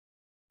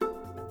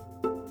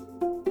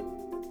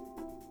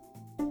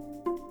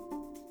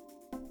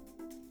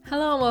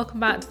Hello and welcome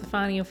back to the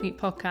Finding Your Feet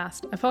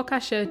podcast, a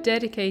podcast show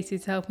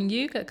dedicated to helping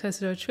you get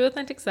closer to a true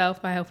authentic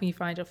self by helping you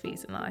find your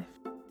feet in life.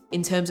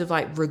 In terms of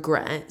like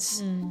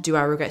regrets, do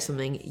I regret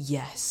something?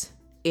 Yes.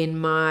 In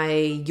my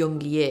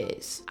younger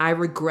years, I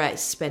regret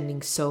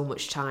spending so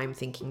much time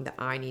thinking that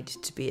I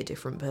needed to be a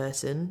different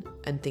person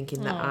and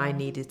thinking that I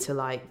needed to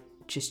like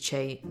just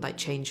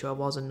change who I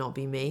was and not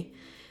be me.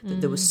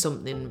 That there was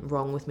something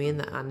wrong with me and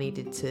that I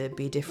needed to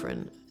be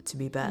different to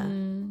be better.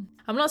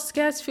 I'm not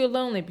scared to feel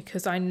lonely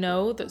because I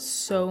know that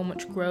so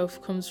much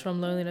growth comes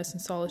from loneliness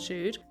and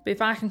solitude. But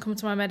if I can come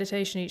to my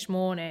meditation each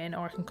morning,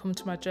 or I can come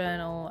to my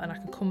journal and I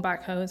can come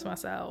back home to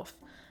myself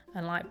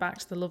and like back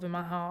to the love in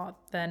my heart,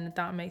 then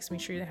that makes me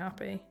truly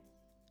happy.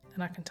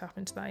 And I can tap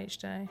into that each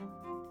day.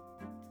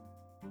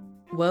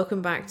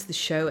 Welcome back to the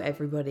show,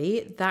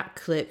 everybody. That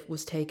clip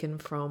was taken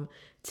from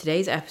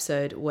today's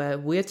episode where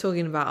we're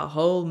talking about a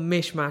whole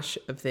mishmash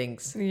of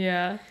things.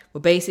 Yeah. We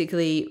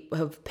basically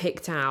have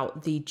picked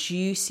out the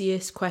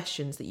juiciest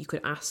questions that you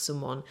could ask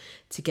someone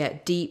to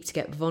get deep, to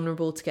get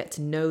vulnerable, to get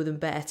to know them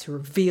better, to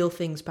reveal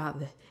things about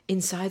the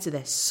insides of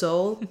their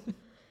soul.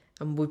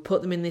 And we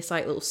put them in this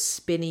like little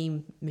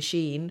spinny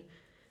machine,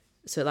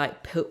 so it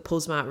like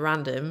pulls them out at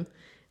random,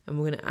 and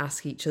we're going to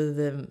ask each other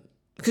them.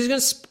 Because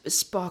it's going to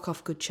spark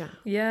off good chat.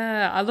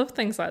 Yeah, I love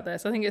things like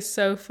this. I think it's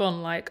so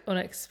fun, like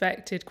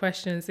unexpected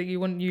questions that you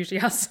wouldn't usually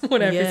ask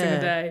someone every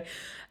single day.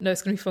 No,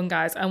 it's going to be fun,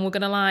 guys. And we're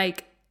going to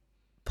like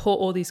put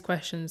all these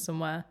questions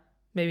somewhere,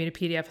 maybe in a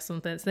PDF or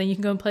something. So then you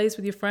can go and play this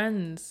with your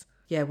friends.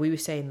 Yeah, we were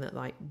saying that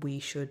like we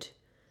should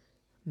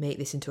make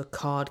this into a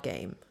card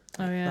game.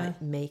 Oh, yeah.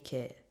 Like make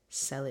it,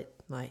 sell it,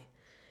 like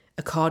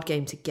a card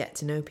game to get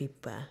to know people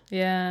better.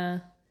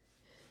 Yeah.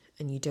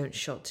 And you don't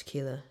shot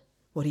tequila.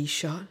 What do you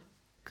shot?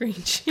 Green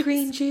juice.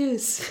 Green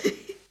juice.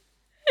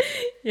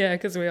 Yeah,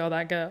 because we are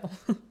that girl.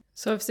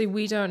 So obviously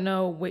we don't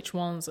know which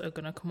ones are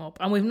going to come up.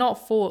 And we've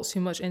not thought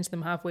too much into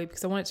them, have we?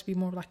 Because I want it to be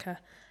more like a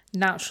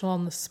natural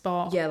on the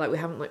spot. Yeah, like we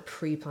haven't like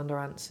pre-planned our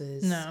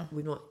answers. No.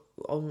 We're not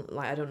on,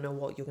 like, I don't know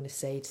what you're going to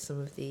say to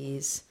some of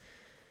these.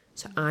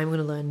 So I'm going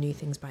to learn new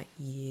things about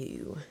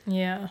you.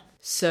 Yeah.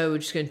 So we're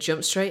just going to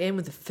jump straight in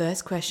with the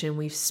first question.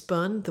 We've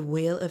spun the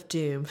wheel of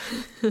doom.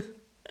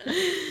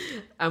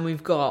 And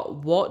we've got,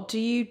 what do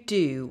you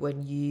do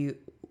when you're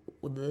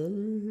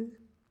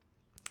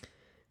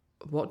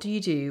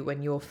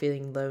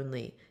feeling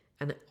lonely?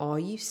 And are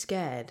you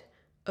scared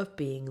of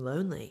being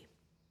lonely?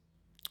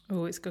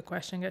 Oh, it's a good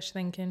question. Gets you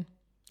thinking.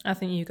 I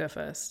think you go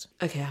first.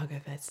 Okay, I'll go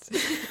first.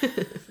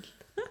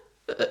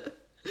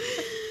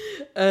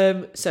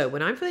 So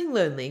when I'm feeling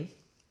lonely,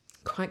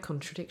 quite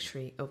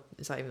contradictory. Oh,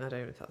 is that even? I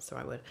don't know if that's the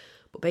right word.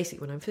 But basically,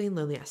 when I'm feeling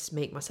lonely, I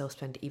make myself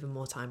spend even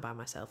more time by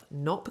myself.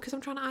 Not because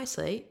I'm trying to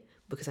isolate,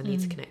 because I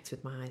need to connect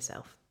with my higher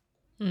self.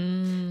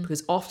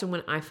 Because often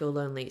when I feel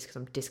lonely, it's because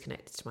I'm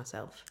disconnected to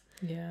myself.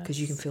 Yeah. Because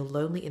you can feel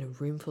lonely in a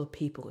room full of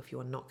people if you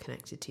are not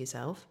connected to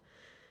yourself.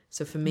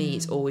 So for me,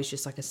 it's always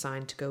just like a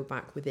sign to go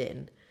back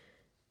within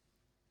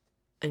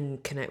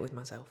and connect with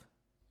myself.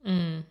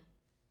 I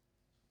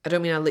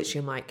don't mean I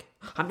literally am like,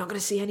 I'm not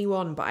going to see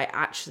anyone, but I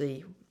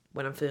actually,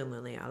 when I'm feeling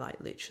lonely, I like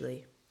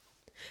literally,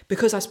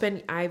 because I've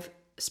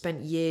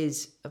spent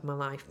years of my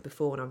life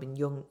before when I've been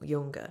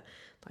younger,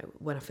 like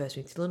when I first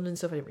moved to London and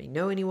stuff, I didn't really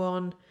know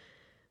anyone,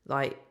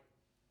 like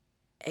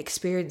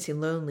experiencing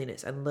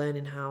loneliness and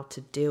learning how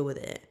to deal with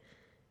it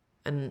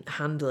and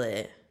handle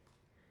it.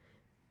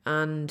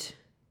 And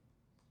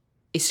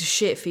it's a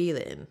shit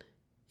feeling.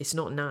 It's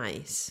not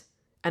nice.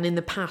 And in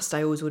the past,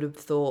 I always would have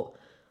thought,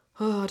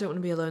 oh, I don't want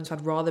to be alone, so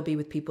I'd rather be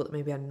with people that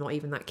maybe I'm not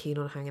even that keen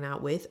on hanging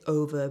out with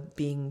over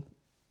being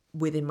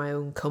within my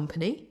own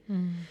company.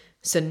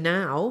 So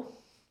now,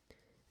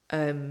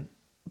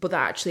 but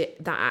that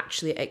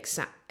actually exacerbates.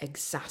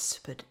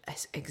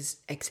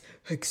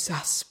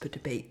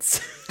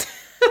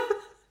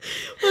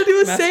 How do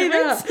I say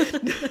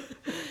that?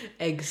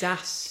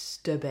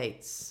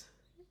 Exacerbates.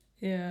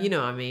 Yeah. You know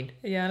what I mean?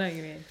 Yeah, I know what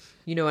you mean.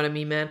 You know what I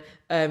mean, man?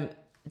 That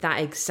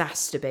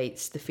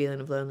exacerbates the feeling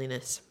of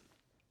loneliness.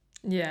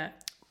 Yeah.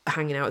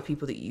 Hanging out with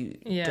people that you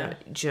don't. Do you know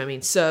what I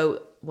mean?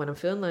 So when I'm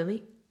feeling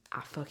lonely,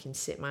 I fucking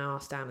sit my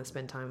ass down and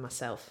spend time with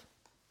myself.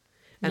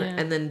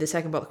 And then the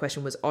second part of the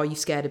question was, are you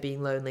scared of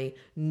being lonely?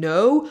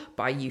 No,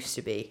 but I used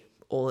to be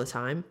all the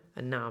time.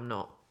 And now I'm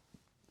not.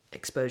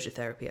 Exposure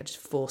therapy. I just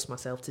force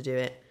myself to do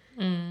it.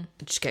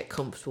 Just get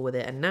comfortable with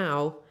it. And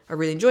now I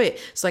really enjoy it.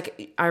 It's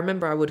like, I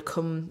remember I would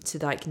come to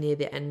like near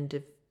the end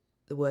of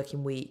the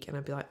working week and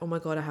I'd be like, oh my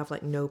God, I have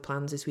like no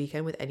plans this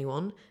weekend with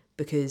anyone.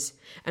 Because,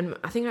 and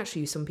I think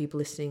actually some people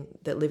listening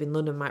that live in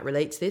London might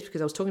relate to this,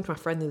 because I was talking to my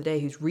friend the other day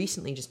who's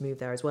recently just moved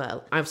there as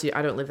well. Obviously,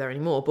 I don't live there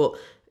anymore, but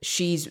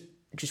she's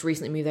just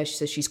recently moved there. She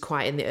says she's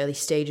quite in the early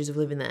stages of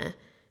living there.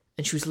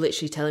 And she was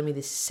literally telling me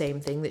this same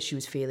thing that she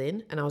was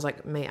feeling. And I was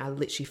like, mate, I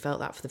literally felt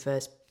that for the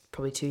first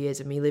probably 2 years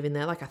of me living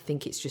there. Like, I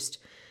think it's just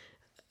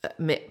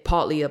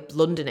partly a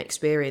London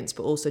experience,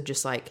 but also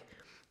just like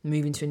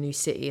moving to a new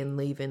city and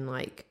leaving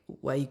like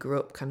where you grew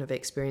up kind of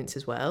experience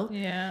as well.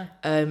 Yeah.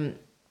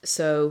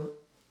 So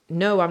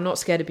no, I'm not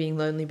scared of being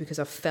lonely because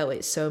I've felt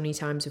it so many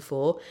times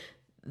before.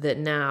 that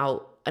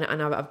now, and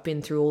I've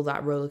been through all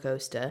that roller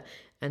coaster,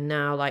 and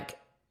now like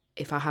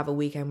if I have a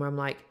weekend where I'm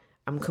like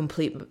I'm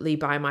completely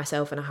by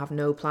myself and I have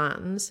no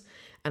plans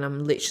and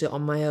I'm literally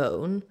on my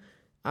own,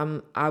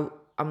 I'm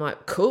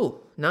like,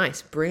 cool,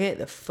 nice, bring it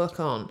the fuck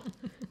on.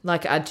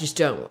 Like I just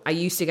don't. I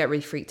used to get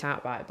really freaked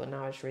out by it, but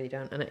now I just really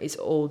don't. And it's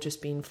all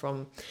just been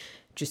from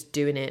just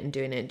doing it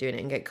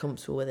and get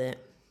comfortable with it.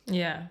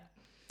 Yeah.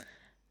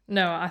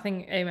 No, I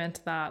think amen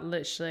to that.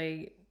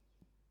 Literally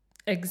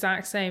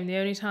exact same. The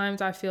only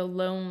times I feel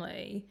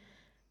lonely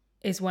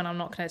is when I'm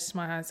not connected to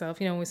my higher self.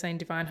 You know, we're saying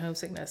divine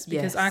homesickness,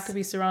 because I could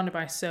be surrounded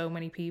by so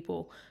many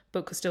people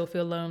but could still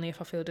feel lonely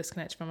if I feel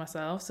disconnected from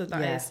myself. So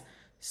that is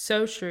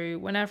so true.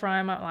 Whenever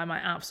I'm at like my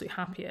absolute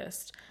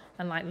happiest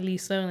and like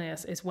least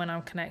loneliest is when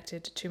I'm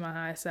connected to my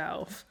higher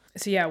self.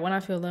 So yeah, when I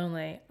feel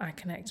lonely, I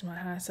connect to my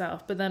higher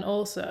self. But then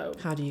also,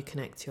 how do you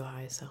connect to your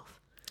higher self?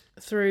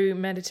 Through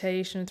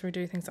meditation, through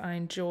doing things that I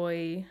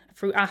enjoy,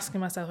 through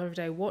asking myself every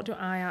day, what do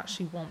I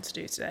actually want to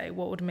do today?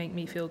 What would make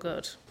me feel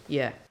good?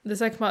 Yeah. The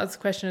second part of the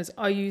question is,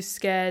 are you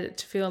scared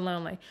to feel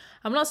lonely?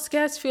 I'm not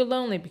scared to feel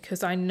lonely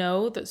because I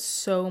know that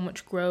so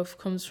much growth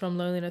comes from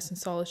loneliness and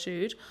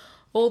solitude.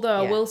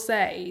 Although I will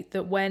say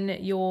that when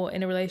you're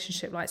in a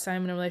relationship, like say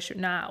I'm in a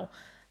relationship now,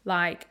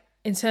 like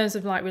in terms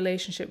of like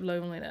relationship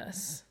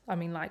loneliness, I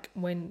mean like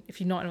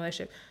if you're not in a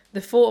relationship,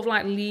 the thought of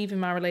like leaving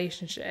my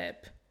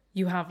relationship,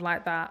 you have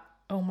like that,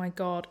 oh my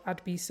God,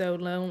 I'd be so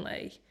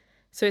lonely.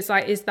 So it's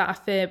like, is that a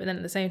fear? But then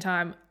at the same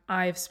time,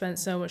 I've spent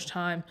so much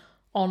time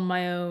on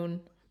my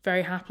own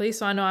very happily.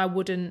 So I know I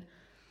wouldn't,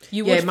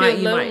 you would feel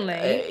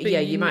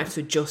lonely. You might have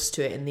to adjust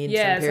to it in the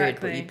interim period,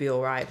 but you'd be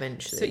all right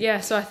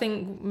eventually. So I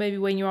think maybe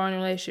when you are in a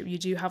relationship, you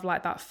do have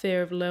like that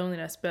fear of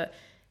loneliness, but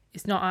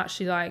it's not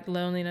actually like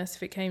loneliness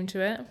if it came to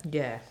it.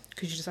 Yeah.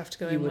 Because you just have to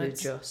go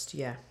inwards. You would adjust,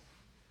 yeah.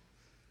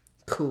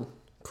 Cool,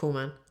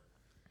 man.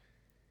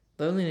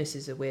 Loneliness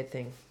is a weird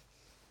thing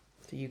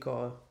that you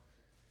gotta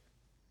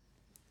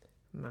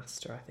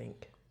master, I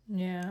think.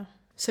 Yeah.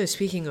 So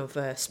speaking of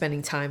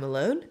spending time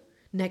alone,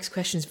 next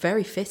question is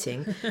very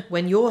fitting.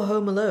 When you're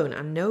home alone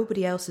and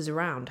nobody else is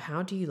around,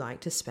 how do you like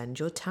to spend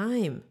your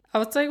time? I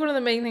would say one of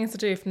the main things to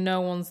do if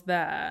no one's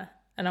there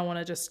and I want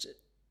to just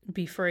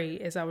be free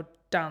is I would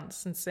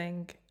dance and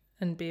sing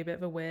and be a bit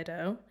of a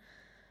weirdo,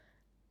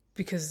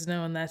 because there's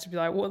no one there to be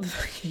like, what the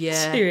fuck are you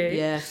doing?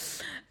 Yeah.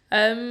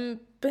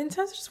 But in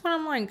terms of just when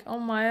I'm like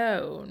on my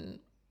own,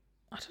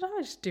 I don't know,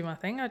 I just do my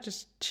thing. I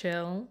just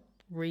chill,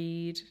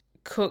 read,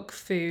 cook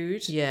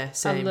food. Yeah,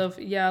 same.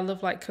 I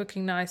love like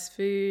cooking nice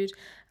food.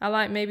 I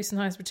like maybe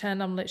sometimes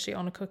pretend I'm literally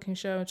on a cooking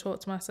show and talk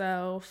to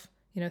myself,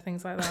 you know,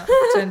 things like that.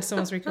 Pretend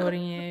someone's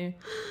recording you.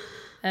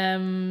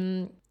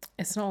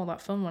 It's not all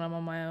that fun when I'm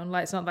on my own.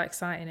 Like, it's not that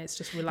exciting. It's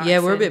just relaxing. Yeah,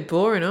 we're a bit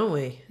boring, aren't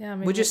we? Yeah, I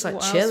mean, we're just like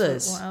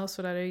chillers. What else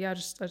would I do? Yeah, I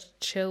just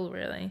chill,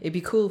 really. It'd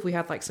be cool if we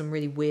had like some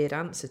really weird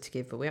answer to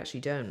give, but we actually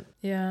don't.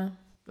 Yeah.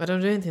 I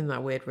don't do anything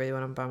that weird really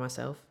when I'm by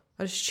myself.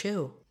 I just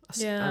chill.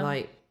 I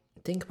like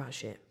think about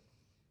shit.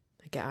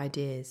 I get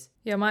ideas.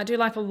 Yeah, I might do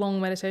like a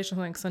long meditation or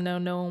something because I know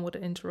no one would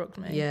interrupt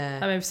me. Yeah.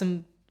 Like maybe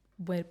some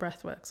weird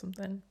breath work,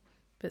 something.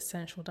 Bit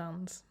sensual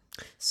dance.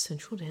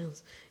 Central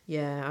dance.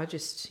 Yeah,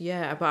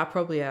 but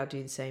I'll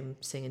do the same,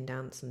 sing and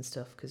dance and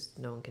stuff because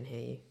no one can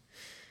hear you.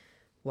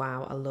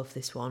 Wow, I love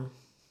this one.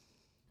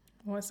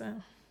 What is it?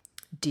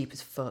 Deep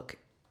as fuck.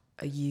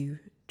 Are you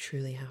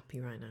truly happy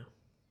right now?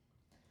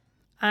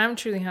 I am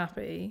truly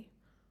happy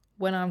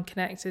when I'm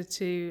connected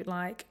to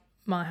like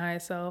my higher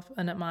self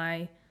and at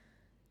my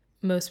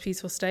most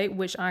peaceful state,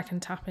 which I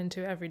can tap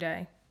into every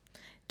day.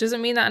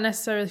 Doesn't mean that I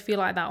necessarily feel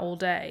like that all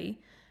day.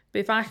 But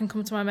if I can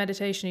come to my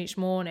meditation each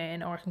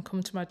morning, or I can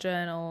come to my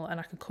journal and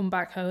I can come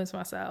back home to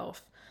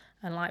myself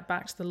and like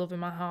back to the love in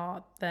my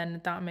heart,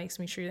 then that makes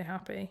me truly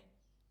happy.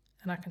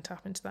 And I can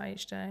tap into that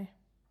each day.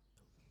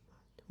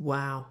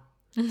 Wow.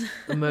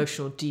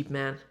 Emotional, deep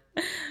man.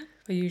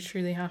 Are you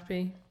truly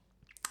happy?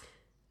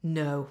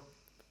 No.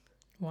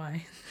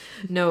 Why?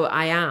 No,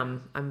 I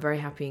am. I'm very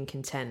happy and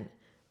content.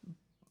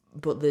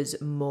 But there's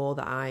more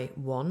that I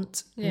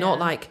want. Yeah. Not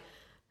like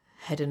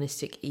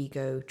hedonistic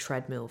ego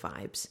treadmill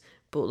vibes,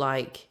 but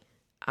like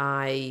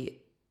and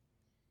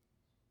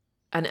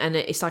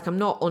it's like I'm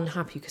not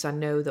unhappy because I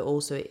know that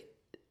also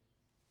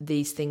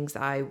these things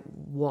that I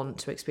want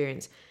to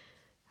experience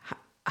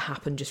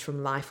happen just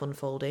from life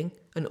unfolding,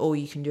 and all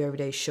you can do every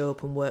day is show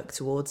up and work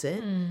towards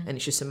it, and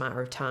it's just a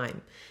matter of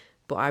time.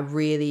 But I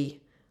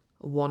really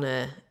want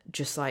to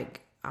just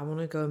like, I want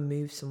to go and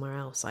move somewhere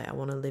else. Like I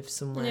want to live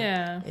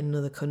somewhere in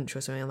another country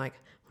or something. Like I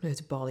want to go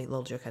to Bali.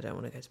 Lol, joke, I don't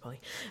want to go to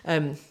Bali.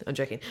 I'm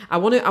joking. I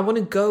want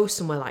to go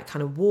somewhere like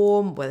kind of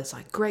warm, where there's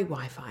like great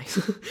Wi-Fi,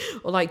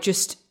 or like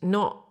just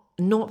not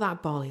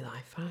that Bali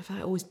life. I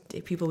find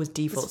people always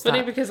default. It's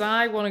funny because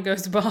I want to go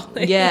to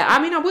Bali. Yeah,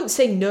 I mean, I wouldn't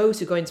say no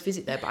to going to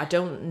visit there, but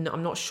I'm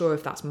not sure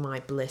if that's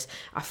my bliss.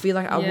 I feel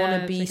like I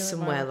want to be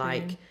somewhere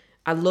like.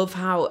 I love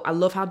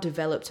how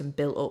developed and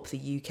built up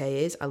the UK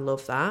is. I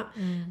love that.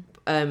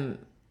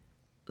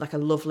 Like I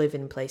love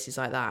living in places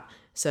like that.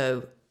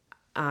 So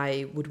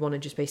I would want to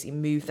just basically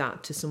move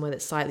that to somewhere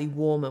that's slightly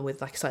warmer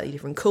with like a slightly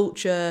different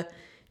culture,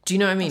 Do you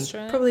know what I mean?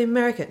 Australia? Probably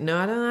America. No,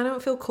 I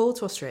don't feel called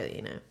to Australia,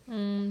 you know.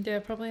 Yeah,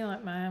 probably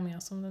like Miami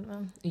or something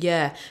then.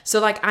 Yeah. So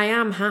like I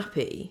am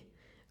happy,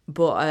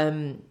 but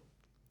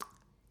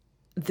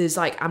there's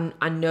like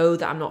I know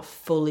that I'm not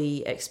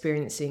fully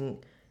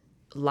experiencing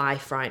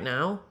life right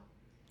now.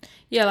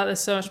 Yeah, like there's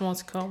so much more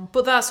to come.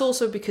 But that's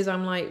also because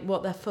I'm like,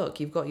 what the fuck?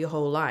 You've got your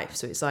whole life.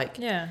 So it's like,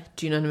 yeah.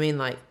 Do you know what I mean?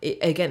 Like,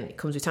 it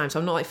comes with time. So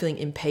I'm not like feeling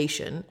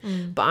impatient,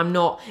 but I'm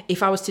not,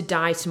 if I was to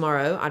die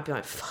tomorrow, I'd be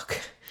like, fuck.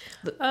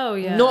 Oh,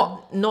 yeah.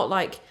 Not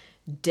like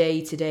day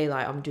to day,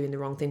 like I'm doing the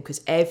wrong thing,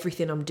 because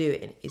everything I'm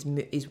doing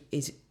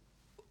is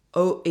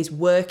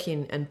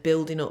working and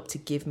building up to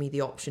give me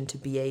the option to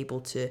be able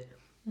to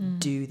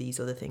do these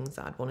other things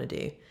that I'd want to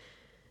do.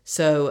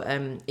 So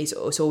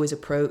it's always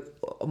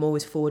I'm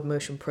always forward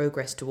motion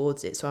progress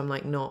towards it. So I'm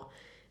like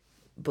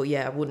but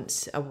yeah, I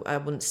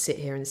wouldn't sit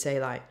here and say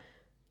like,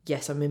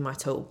 yes, I'm in my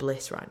total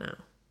bliss right now.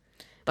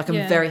 Like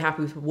I'm very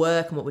happy with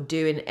work and what we're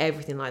doing,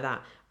 everything like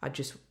that.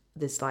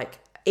 There's like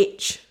an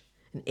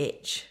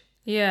itch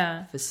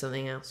for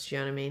something else. Do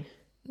you know what I mean?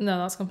 No,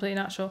 that's completely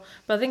natural.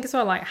 But I think as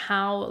well, like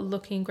how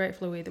lucky and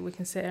grateful are we that we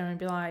can sit here and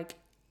be like,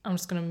 I'm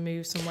just going to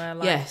move somewhere,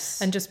 like,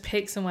 and just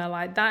pick somewhere.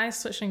 Like, that is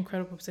such an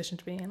incredible position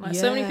to be in. Like,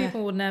 so many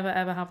people would never,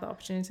 ever have that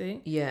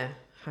opportunity. Yeah.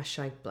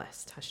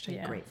 #blessed.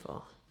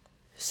 #grateful.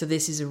 So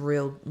this is a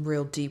real,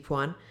 real deep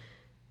one.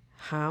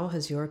 How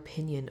has your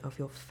opinion of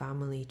your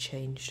family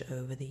changed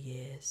over the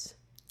years?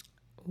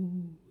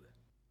 Ooh.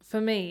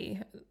 For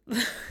me,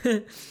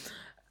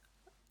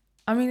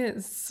 I mean,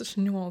 it's such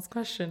a nuanced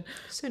question.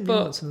 So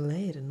nuanced and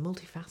layered and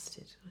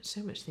multifaceted. There's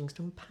so much things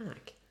to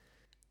unpack.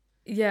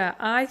 Yeah,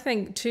 I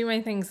think two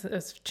main things that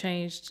have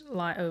changed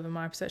like over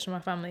my perception of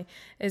my family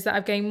is that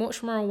I've gained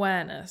much more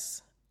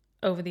awareness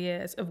over the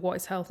years of what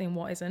is healthy and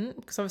what isn't.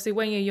 Because obviously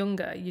when you're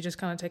younger, you just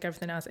kind of take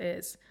everything as it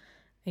is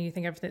and you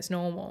think everything's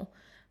normal.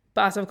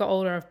 But as I've got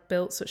older, I've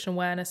built such an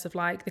awareness of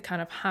like the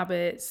kind of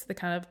habits, the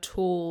kind of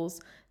tools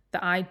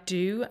that I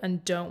do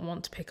and don't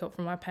want to pick up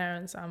from my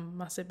parents and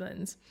my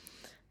sibling.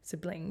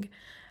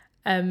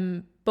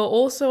 But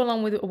also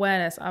along with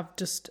awareness, I've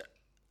just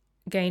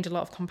gained a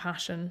lot of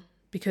compassion.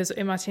 Because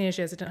in my teenage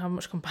years, I didn't have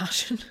much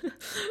compassion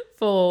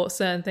for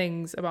certain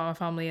things about my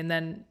family. And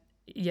then,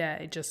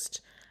 I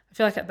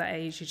feel like at that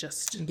age, you're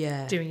just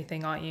doing your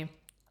thing, aren't you?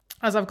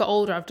 As I've got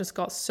older, I've just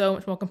got so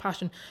much more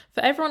compassion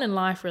for everyone in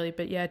life, really.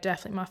 But yeah,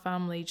 definitely my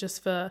family,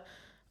 just for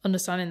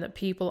understanding that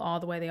people are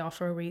the way they are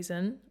for a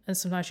reason. And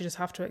sometimes you just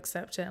have to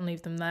accept it and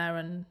leave them there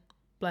and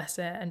bless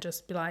it and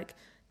just be like,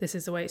 this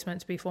is the way it's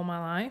meant to be for my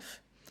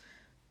life.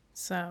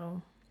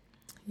 So,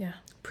 yeah.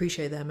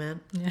 Appreciate that,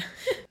 man. Yeah.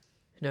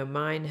 No,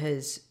 mine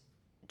has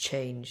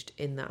changed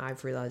in that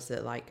I've realised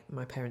that, like,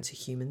 my parents are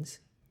humans.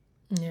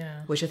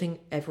 Yeah. Which I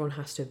think everyone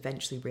has to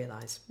eventually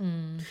realise.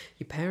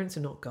 Your parents are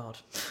not God.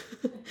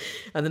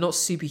 And they're not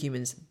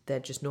superhumans.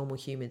 They're just normal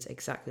humans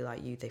exactly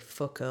like you. They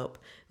fuck up.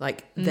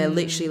 Like, they're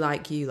literally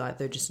like you. Like,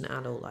 they're just an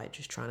adult, like,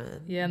 just trying to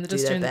and they're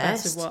just doing the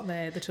best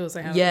with the tools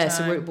they have. Yeah,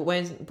 so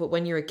but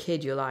when you're a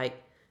kid, you're like,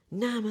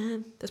 nah,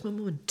 man, that's my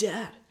mum and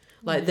dad.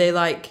 Like, they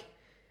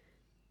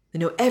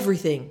know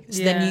everything.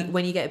 So then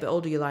when you get a bit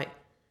older, you're like,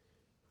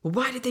 well,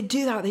 why did they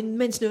do that? They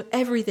meant to know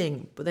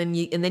everything. But then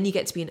you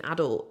get to be an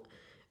adult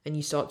and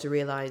you start to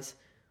realise,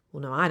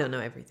 well, no, I don't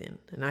know everything.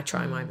 And I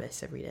try my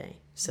best every day.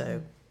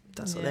 So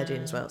that's what they're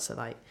doing as well. So,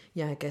 like,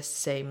 yeah, I guess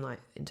same, like,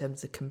 in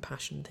terms of the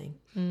compassion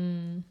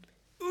thing.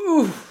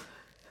 Ooh,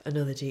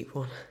 another deep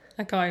one.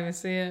 I can't even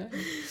see it.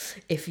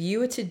 If you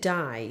were to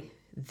die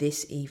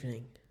this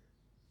evening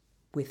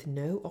with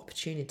no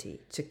opportunity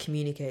to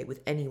communicate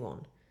with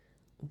anyone,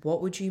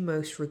 what would you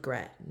most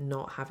regret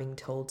not having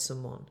told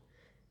someone?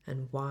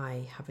 And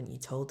why haven't you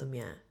told them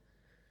yet?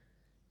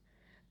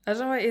 I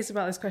don't know what it is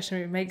about this question.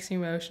 It makes me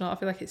emotional. I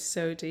feel like it's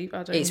so deep.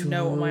 I don't even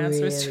know what my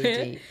answer is to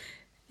it. Deep.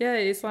 Yeah,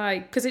 it's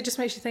like, because it just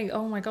makes you think,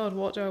 oh my God,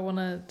 what do I want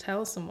to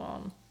tell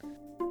someone?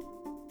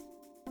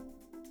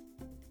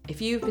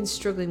 If you've been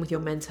struggling with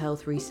your mental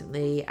health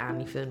recently and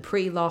you're feeling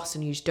pretty lost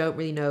and you just don't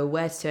really know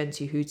where to turn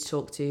to, who to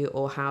talk to,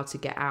 or how to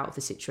get out of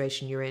the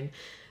situation you're in,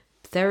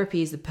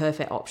 therapy is the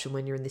perfect option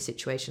when you're in this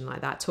situation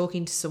like that.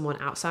 Talking to someone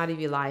outside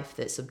of your life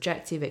that's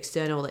objective,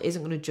 external, that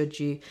isn't going to judge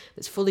you,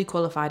 that's fully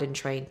qualified and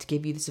trained to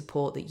give you the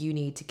support that you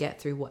need to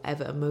get through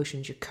whatever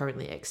emotions you're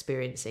currently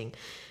experiencing.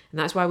 And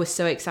that's why we're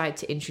so excited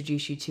to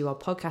introduce you to our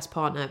podcast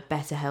partner,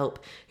 BetterHelp,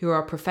 who are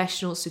a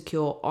professional,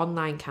 secure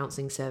online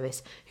counselling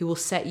service who will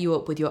set you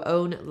up with your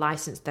own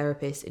licensed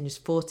therapist in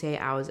just 48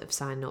 hours of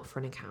signing up for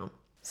an account.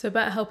 So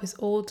BetterHelp is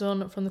all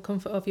done from the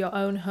comfort of your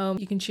own home.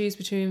 You can choose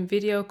between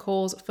video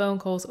calls, phone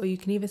calls, or you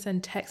can even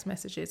send text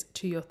messages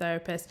to your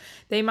therapist.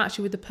 They match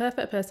you with the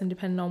perfect person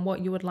depending on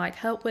what you would like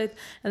help with.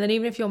 And then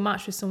even if you're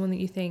matched with someone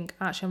that you think,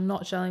 actually, I'm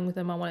not gelling with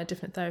them, I want a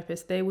different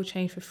therapist, they will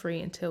change for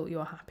free until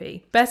you're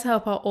happy.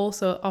 BetterHelp are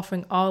also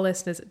offering our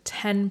listeners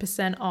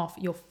 10% off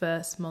your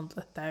first month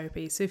of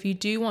therapy. So if you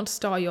do want to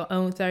start your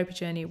own therapy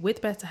journey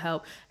with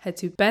BetterHelp, head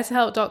to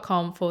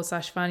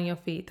betterhelp.com/finding your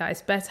feet. That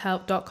is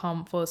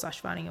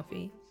betterhelp.com/finding your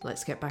feet.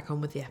 Let's get back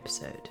on with the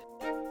episode.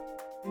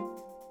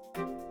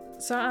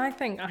 So I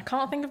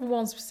can't think of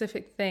one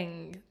specific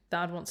thing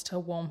that I'd want to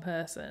tell one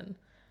person.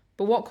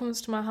 But what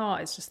comes to my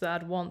heart is just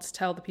that I'd want to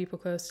tell the people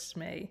closest to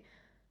me.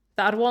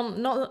 That I'd want,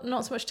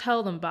 not so much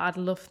tell them, but I'd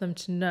love for them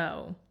to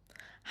know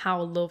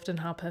how loved and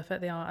how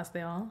perfect they are as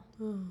they are.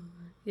 Oh.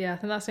 Yeah, I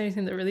think that's the only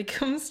thing that really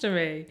comes to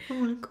me.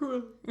 I'm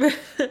gonna cry.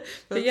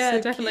 But yeah,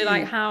 so definitely cute.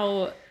 Like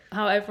how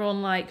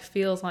everyone like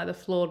feels like they're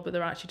flawed, but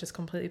they're actually just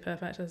completely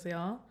perfect as they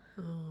are.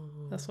 Oh.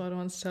 That's what I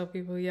want to tell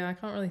people. Yeah, I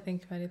can't really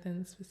think of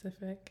anything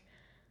specific.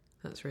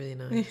 That's really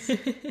nice.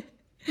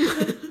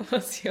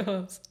 What's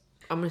yours?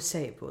 I'm going to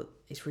say it, but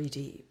it's really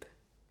deep.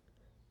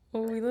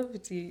 Oh, we love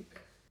it deep.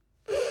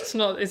 It's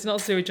not to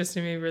do with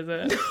Justin Bieber, is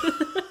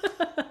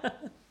it?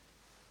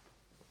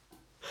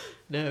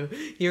 No,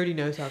 he already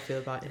knows how I feel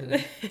about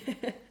him.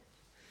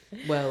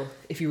 Well,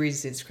 if he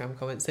reads his Instagram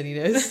comments, then he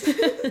knows.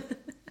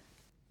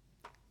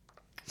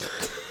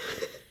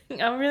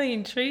 I'm really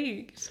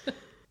intrigued.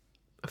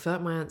 I feel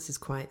like my answer is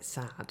quite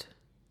sad.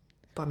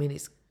 But I mean,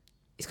 it's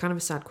kind of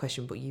a sad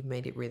question, but you've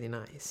made it really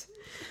nice.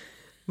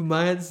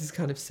 My answer is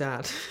kind of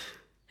sad.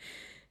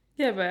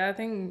 Yeah, but I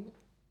think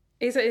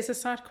it's a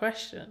sad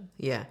question.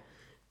 Yeah.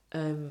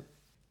 I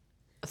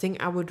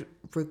think I would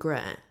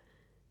regret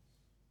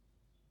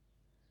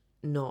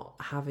not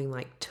having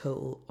like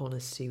total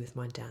honesty with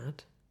my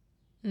dad.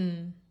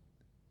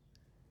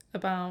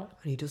 About?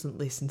 And he doesn't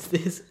listen to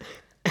this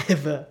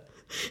ever.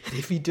 And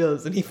if he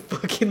does, and he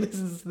fucking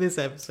listens to this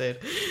episode,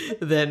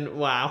 then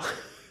wow.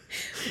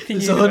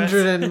 There's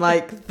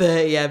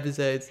 130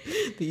 episodes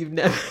that you've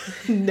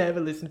never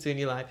listened to in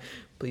your life.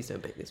 Please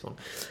don't pick this one.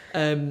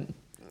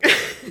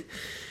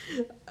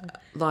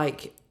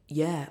 Like,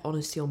 yeah,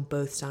 honesty on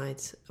both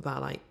sides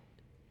about like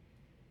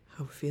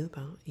how we feel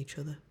about each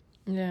other.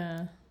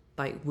 Yeah.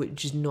 Like, we're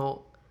just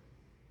not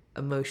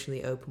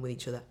emotionally open with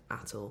each other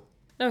at all.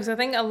 No, because I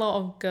think a lot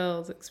of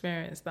girls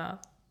experience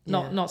that.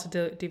 Not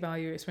to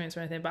devalue your experience or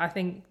anything, but I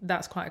think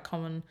that's quite a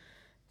common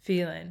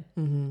feeling.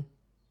 Mm-hmm.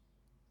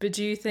 But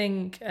do you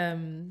think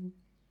you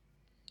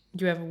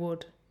ever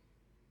would?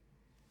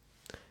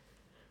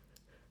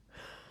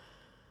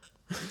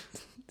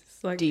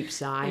 It's like deep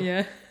sigh.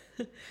 Yeah.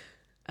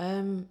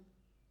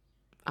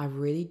 I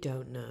really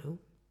don't know.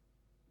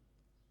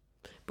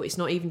 But it's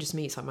not even just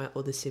me, it's like my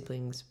other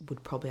siblings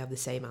would probably have the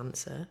same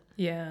answer.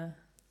 Yeah.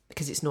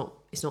 Because it's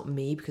not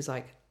me, because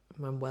like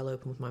I'm well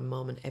open with my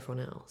mum and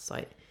everyone else.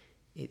 Like,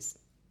 it's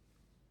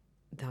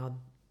how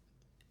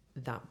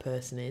that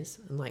person is,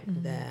 and like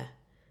their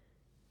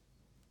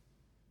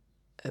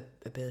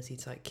ability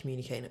to like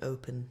communicate and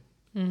open,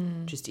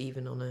 just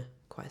even on a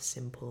quite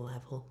simple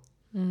level.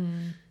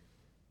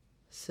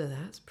 So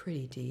that's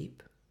pretty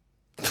deep.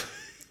 It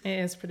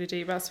is pretty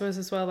deep. I suppose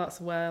as well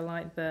that's where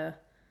like the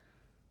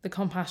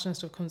compassion and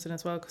stuff comes in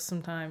as well, because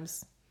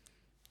sometimes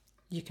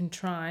you can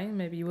try,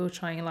 maybe you will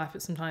try in your life,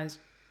 but sometimes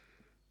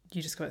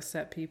you just got to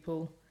accept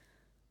people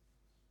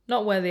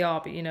not where they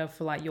are, but you know,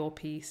 for like your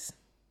peace.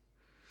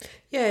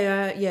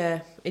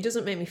 Yeah. It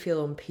doesn't make me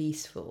feel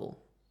unpeaceful.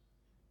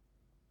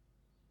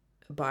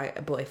 But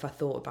if I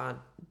thought about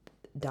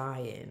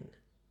dying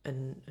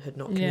and had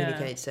not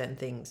communicated certain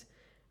things,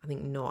 I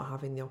think not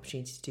having the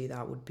opportunity to do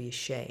that would be a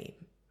shame.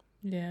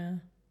 Yeah.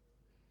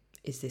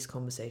 Is this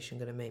conversation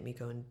going to make me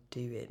go and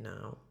do it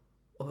now,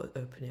 or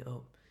open it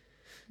up?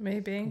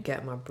 Maybe.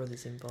 Get my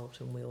brothers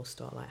involved and we all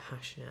start like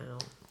hashing it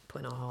out,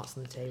 putting our hearts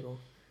on the table.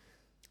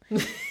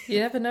 You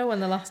never know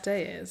when the last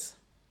day is.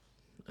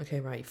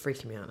 Okay, right, you're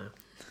freaking me out now.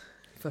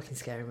 You're fucking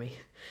scaring me.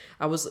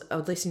 I was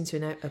listening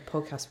to a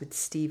podcast with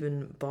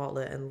Stephen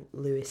Bartlett and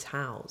Lewis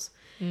Howes,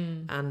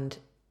 and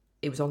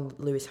it was on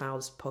Lewis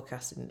Howes'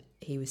 podcast, and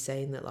he was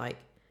saying that like,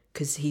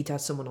 because he'd had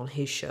someone on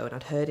his show, and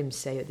I'd heard him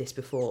say this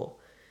before,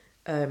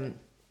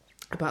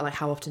 about like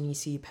how often you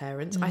see your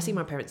parents. I see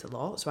my parents a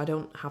lot, so I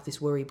don't have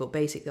this worry, but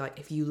basically like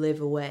if you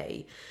live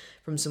away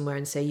from somewhere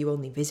and say you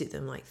only visit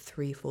them like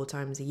 3-4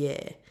 times a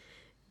year,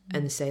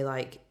 and say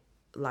like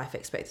life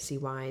expectancy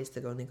wise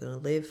they're only going to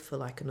live for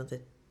like another,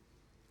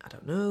 I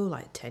don't know,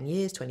 like 10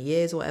 years, 20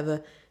 years or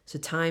whatever, so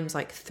times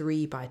like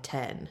 3 by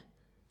 10,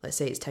 let's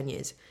say it's 10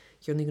 years,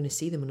 you're only going to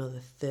see them another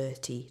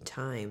 30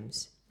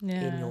 times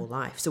in your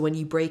life. So when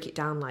you break it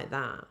down like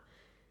that,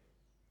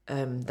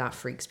 that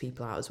freaks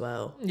people out as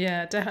well.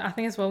 Yeah, I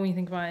think as well when you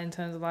think about it in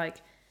terms of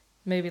like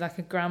maybe like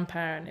a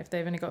grandparent, if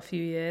they've only got a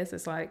few years,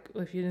 it's like,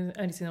 well, if you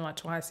only see them like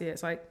twice a year,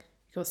 it's like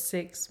you've got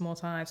 6 more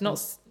times.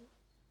 Not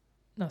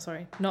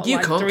you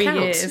like can't 3 count.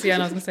 years. Yeah,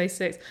 and I was going to say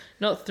 6.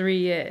 Not 3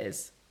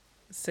 years,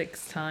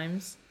 6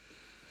 times.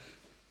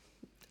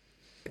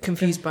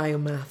 Confused by your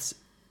maths.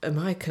 Can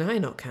I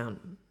not count?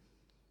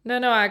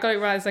 No, I got it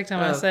right the second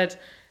time. I said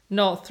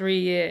not 3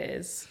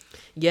 years.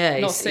 Yeah,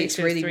 not it's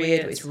really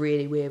weird. It's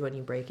really weird when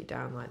you break it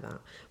down like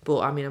that. But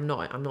I mean, I'm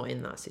not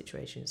in that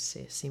situation.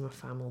 See my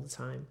fam all the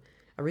time.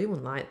 I really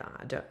wouldn't like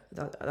that.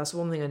 That's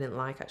one thing I didn't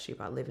like actually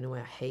about living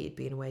away. I hated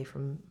being away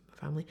from my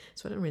family.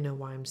 So I don't really know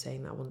why I'm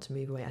saying that I want to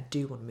move away. I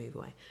do want to move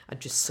away.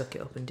 I'd just suck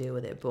it up and deal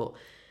with it. But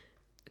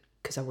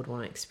because I would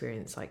want to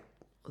experience like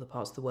other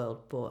parts of the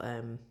world. But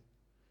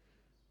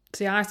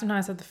See, I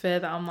sometimes have the fear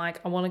that I'm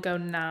like, I want to go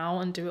now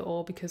and do it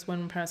all because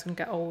when my parents are going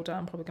to get older,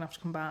 I'm probably going to have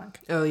to come back.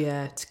 Oh,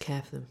 yeah, to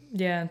care for them.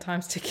 Yeah, and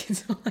time's ticking,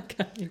 so like,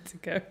 I need to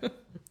go.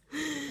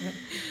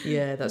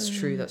 Yeah, that's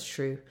true, that's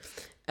true.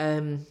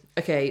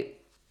 Okay,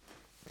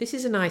 this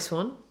is a nice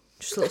one.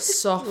 Just a little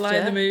softer.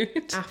 Light the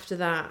mood. After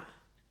that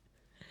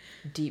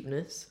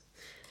deepness.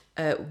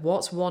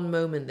 What's one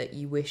moment that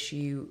you wish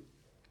you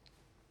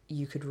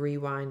could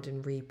rewind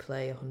and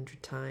replay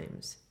 100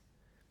 times?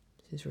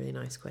 This is a really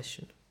nice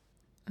question.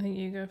 I think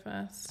you go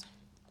first.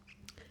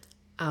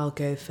 I'll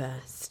go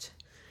first.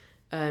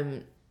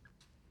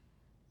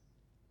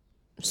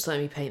 Just let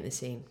me paint the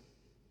scene.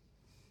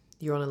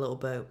 You're on a little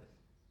boat.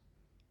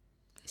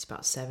 It's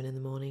about 7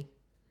 a.m.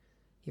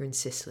 You're in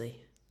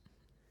Sicily.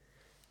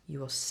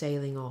 You are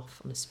sailing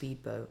off on a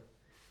speedboat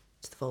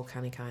to the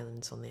volcanic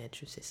islands on the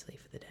edge of Sicily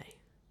for the day.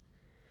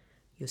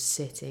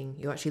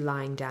 You're actually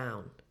lying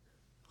down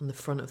on the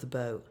front of the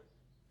boat.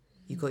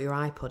 You've got your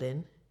iPod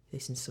in,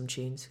 listen to some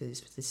tunes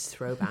because this is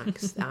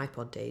throwbacks, the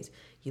iPod days.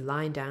 You're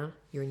lying down,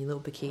 you're in your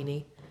little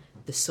bikini,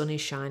 the sun is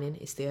shining,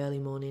 it's the early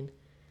morning,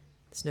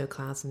 there's no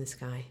clouds in the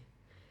sky,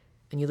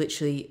 and you're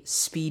literally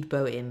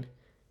speedboating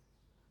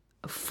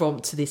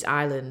to this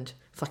island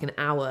for like an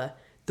hour,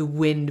 the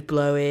wind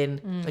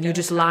blowing, and you're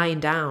just lying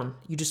down.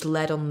 You just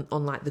led on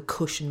like the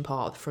cushion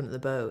part of the front of the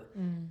boat,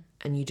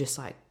 and you just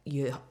like,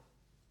 you're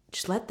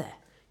just led there.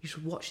 You're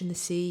just watching the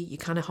sea, you're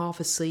kind of half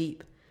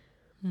asleep,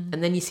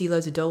 and then you see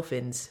loads of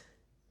dolphins.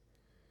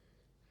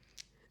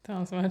 That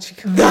was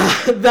magical.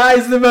 That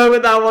is the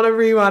moment that I want to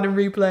rewind and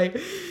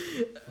replay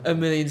a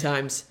million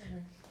times.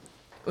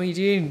 What are you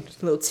doing?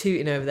 Just a little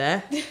tooting over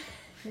there.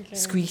 Okay.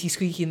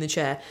 Squeaky in the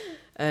chair.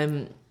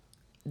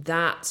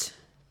 That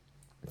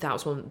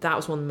was one of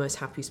the most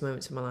happiest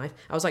moments of my life.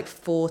 I was like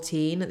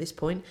 14 at this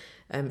point.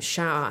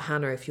 Shout out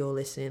Hannah if you're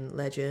listening,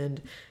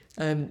 legend.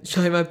 She's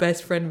like my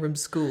best friend from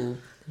school,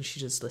 and she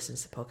just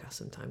listens to the podcast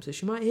sometimes, so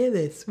she might hear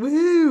this.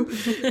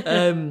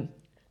 Woohoo!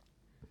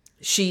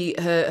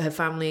 Her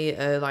family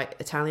are like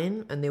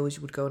Italian, and they always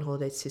would go on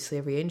holiday to Sicily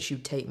every year, and she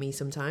would take me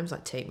sometimes,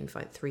 like take me for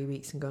like 3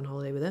 weeks and go on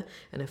holiday with her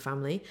and her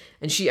family.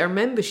 And I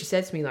remember she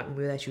said to me, like when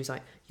we were there, she was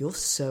like, "You're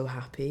so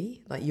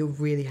happy, like you're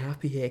really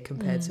happy here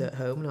compared to at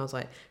home." And I was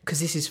like, "Because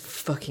this is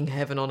fucking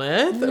heaven on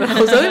earth." And I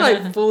was only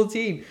like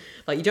 14.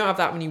 Like you don't have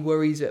that many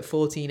worries at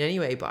 14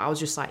 anyway, but I was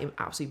just like in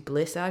absolute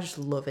bliss. I just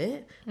love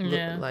it.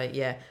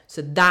 Yeah.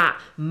 So that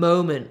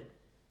moment,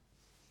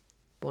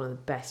 one of the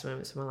best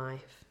moments of my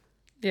life.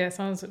 Yeah, it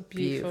sounds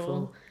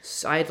beautiful.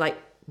 So I had like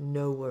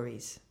no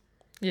worries.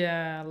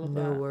 Yeah, I love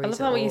that. No worries. I love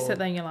that when you sit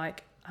there and you're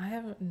like, I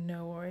have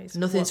no worries.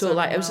 Nothing at all.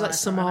 Like it was like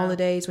summer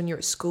holidays when you're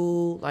at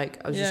school.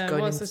 Like I was just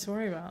going. What's there to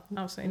worry about?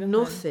 Absolutely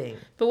nothing.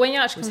 But when you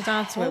actually come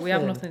down to it, we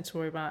have nothing to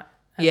worry about.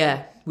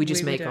 Yeah, we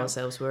just make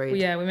ourselves worried.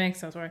 Yeah, we make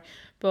ourselves worried.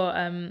 But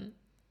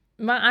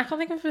I can't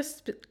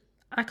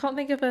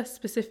think of a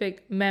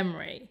specific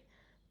memory.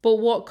 But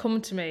what come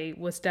to me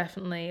was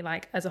definitely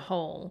like as a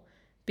whole,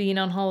 being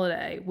on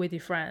holiday with your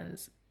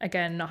friends,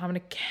 again, not having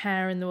a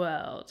care in the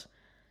world,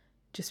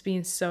 just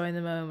being so in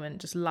the moment,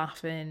 just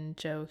laughing,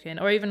 joking,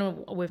 or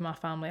even with my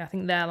family. I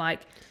think they're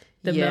like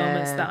the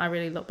moments that I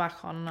really look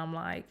back on and I'm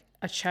like,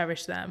 I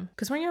cherish them.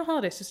 Because when you're on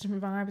holiday, it's just a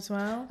different vibe as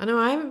well. I know,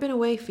 I haven't been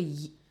away for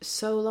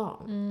so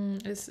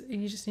long.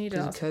 You just need it.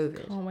 Because of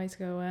COVID. I can't wait to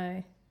go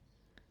away.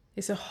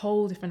 It's a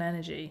whole different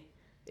energy.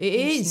 It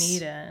is. You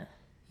just need it.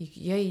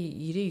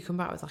 You do. You come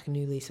back with like a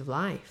new lease of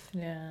life.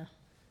 Yeah.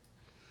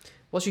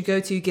 What's your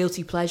go-to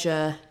guilty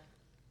pleasure?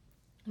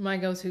 My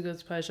go-to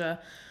guilty pleasure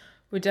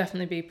would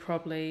definitely be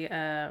probably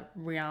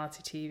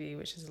reality TV,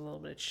 which is a little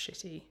bit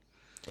shitty.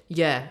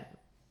 Yeah,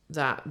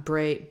 that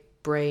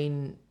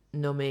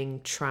brain-numbing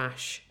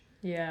trash.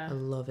 Yeah. I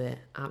love it.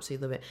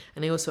 Absolutely love it.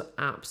 And I also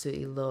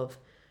absolutely love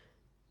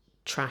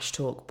trash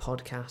talk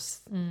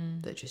podcasts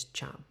that just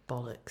chat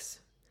bollocks.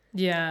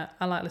 Yeah,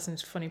 I like listening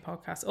to funny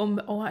podcasts.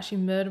 Oh, actually,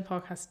 murder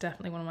podcasts is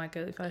definitely one of my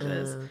guilty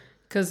pleasures.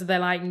 Because they're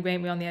like, make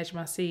me on the edge of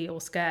my seat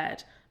or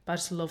scared. But I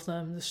just love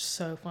them. They're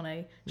so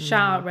funny.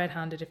 Shout out Red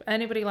Handed. If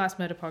anybody likes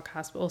murder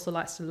podcasts but also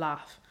likes to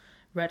laugh,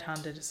 Red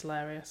Handed is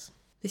hilarious.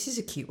 This is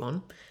a cute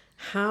one.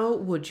 How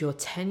would your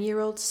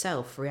 10-year-old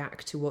self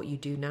react to what you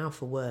do now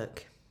for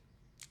work?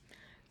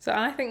 So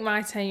I think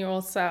my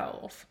 10-year-old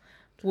self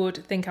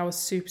would think I was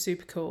super,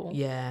 super cool.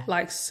 Yeah.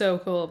 Like, so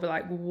cool. But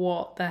like,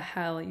 what the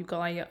hell? You've got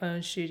like your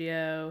own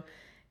studio.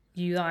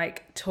 You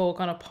like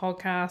talk on a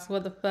podcast.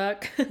 What the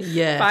fuck?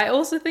 Yeah. But I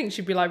also think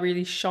she'd be like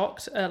really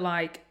shocked at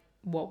like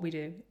what we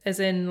do.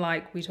 As in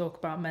like we talk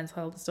about mental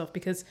health and stuff,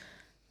 because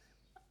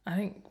I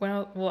think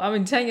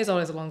 10 years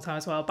old is a long time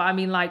as well. But I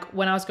mean, like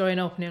when I was growing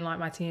up and in like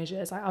my teenage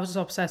years, like I was just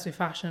obsessed with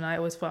fashion. And I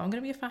always thought I'm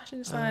going to be a fashion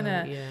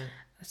designer. Yeah.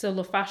 I still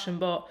love fashion,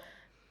 but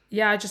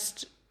yeah,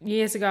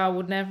 years ago, I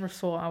would never have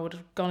thought I would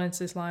have gone into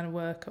this line of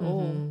work at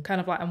all, kind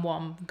of like, and what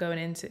I'm going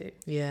into.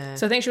 Yeah.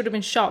 So I think she would have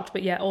been shocked,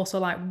 but yeah, also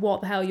like, what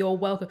the hell, you're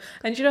welcome.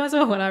 And you know, as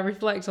well, when I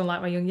reflect on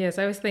like my young years,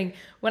 I always think,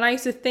 when I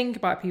used to think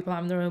about people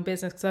having their own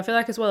business, because I feel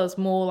like as well, it's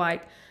more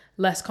like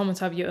less common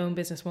to have your own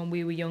business when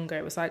we were younger.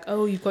 It was like,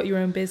 oh, you've got your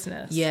own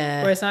business.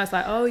 Yeah. Whereas now it's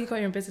like, oh, you got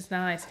your own business,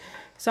 nice.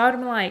 So I'd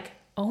be like,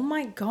 oh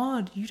my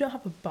God, you don't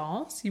have a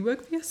boss? You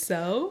work for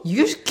yourself?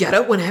 You just get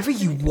up whenever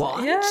you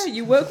want? Yeah,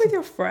 you work with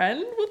your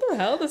friend? What the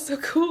hell? That's so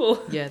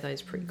cool. Yeah, that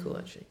is pretty cool,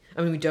 actually.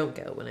 I mean, we don't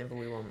get up whenever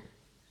we want.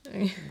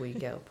 We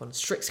get up on a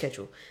strict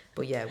schedule.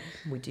 But yeah,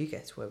 we do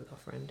get to work with our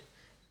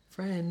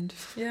friend.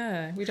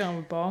 Yeah, we don't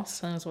have a boss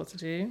telling us what to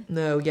do.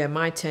 No, yeah,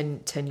 my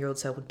 10-year-old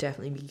self would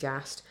definitely be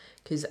gassed.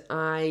 Because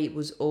I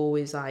was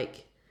always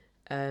like,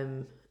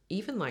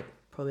 even like,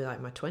 probably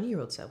like my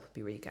 20-year-old self would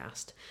be really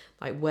gassed.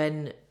 Like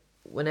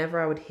whenever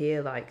I would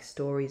hear like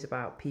stories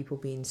about people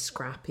being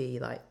scrappy,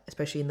 like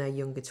especially in their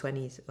younger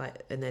 20s,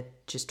 like in their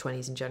just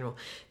 20s in general,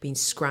 being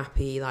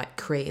scrappy, like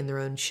creating their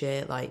own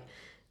shit, like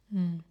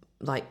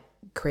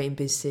creating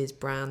businesses,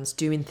 brands,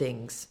 doing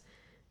things,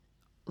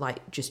 like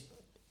just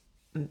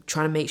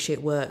trying to make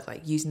shit work,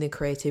 like using their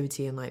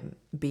creativity and like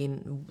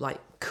being like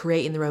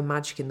creating their own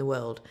magic in the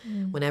world.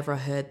 Whenever I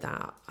heard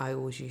that, I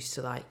always used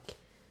to like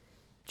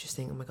just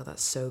think, oh my God,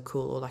 that's so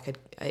cool. Or like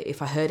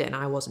if I heard it and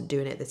I wasn't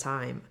doing it at the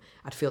time,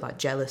 I'd feel that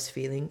jealous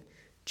feeling.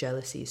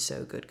 Jealousy is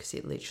so good because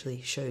it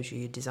literally shows you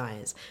your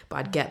desires. But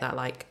I'd get that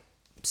like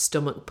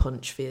stomach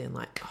punch feeling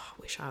like, oh,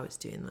 I wish I was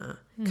doing that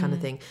kind of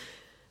thing.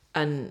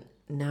 And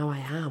now I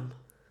am.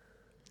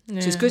 So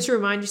it's good to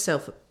remind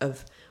yourself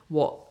of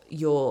what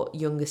your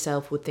younger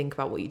self would think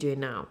about what you're doing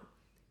now.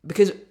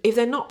 Because if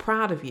they're not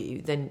proud of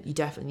you, then you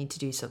definitely need to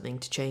do something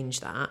to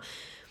change that.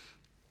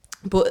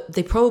 But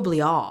they probably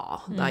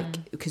are,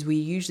 like, because we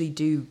usually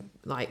do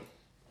like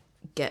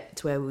get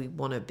to where we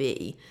want to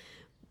be.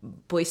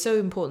 But it's so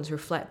important to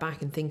reflect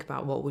back and think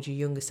about what would your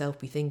younger self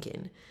be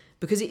thinking.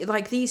 Because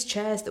like these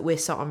chairs that we're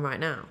sat on right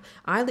now,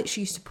 I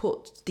literally used to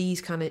put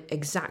these kind of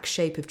exact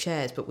shape of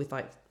chairs, but with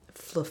like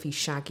fluffy,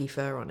 shaggy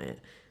fur on it.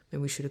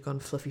 Maybe we should have gone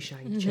fluffy,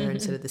 shaggy chair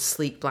instead of the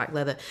sleek black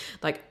leather.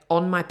 Like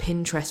on my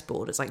Pinterest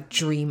board, it's like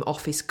dream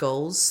office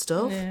goals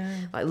stuff. Yeah.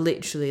 Like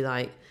literally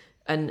like,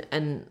 and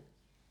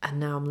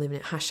now I'm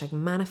living it,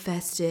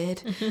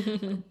 #manifested.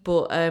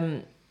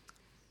 But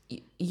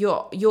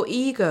your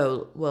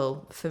ego,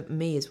 well, for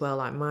me as well,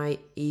 like my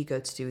ego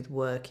to do with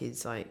work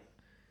is like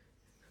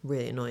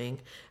really annoying.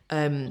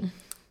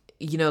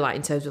 You know, like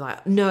in terms of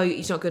like, no,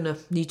 it's not good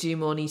enough, need to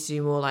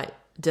do more, like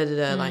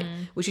like,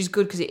 which is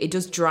good because it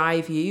does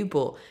drive you,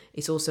 but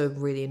it's also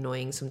really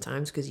annoying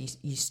sometimes because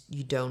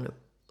you don't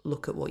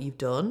look at what you've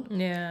done,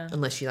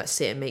 unless you like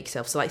sit and make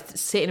yourself. So like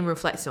sitting and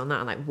reflecting on that,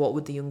 and like what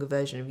would the younger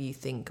version of you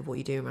think of what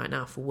you're doing right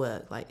now for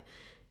work, like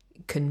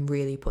can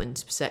really put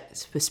into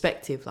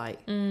perspective like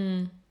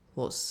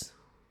what's,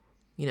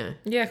 you know.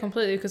 Yeah,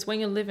 completely. Because when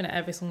you're living it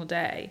every single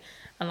day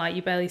and like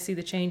you barely see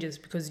the changes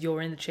because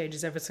you're in the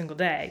changes every single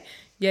day,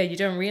 you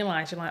don't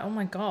realize, you're like, oh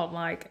my God,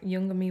 like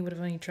younger me would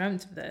have only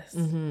dreamt of this.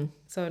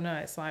 So no,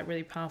 it's like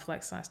really powerful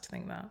exercise to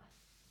think that.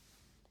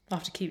 I'll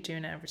have to keep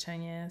doing it every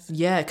 10 years.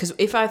 Yeah, because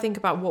if I think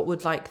about what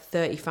would like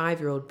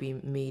 35-year-old be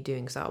me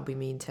doing, because that'll be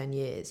me in 10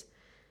 years.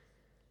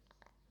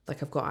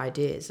 Like I've got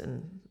ideas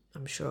and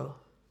I'm sure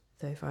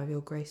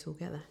 35-year-old Grace will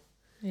get there.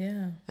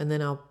 Yeah. And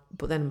then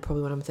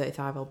probably when I'm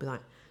 35, I'll be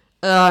like,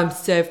 oh, I'm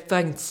so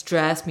fucking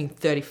stressed being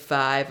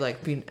 35,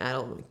 like being an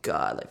adult. Oh my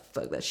God, like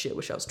fuck that shit,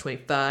 wish I was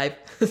 25.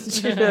 Do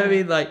you know what I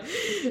mean? Like,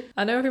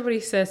 I know everybody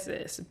says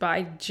this, but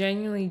I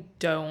genuinely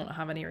don't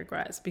have any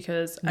regrets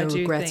because no I do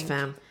regrets, think,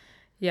 fam.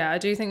 Yeah, I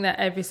do think that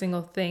every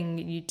single thing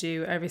you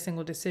do, every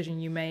single decision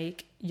you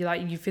make,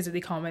 you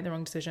physically can't make the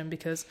wrong decision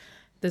because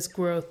there's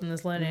growth and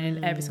there's learning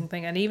in every single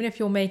thing. And even if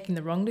you're making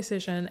the wrong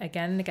decision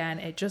again and again,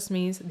 it just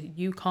means that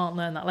you can't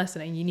learn that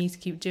lesson and you need to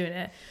keep doing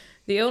it.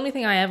 The only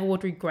thing I ever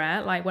would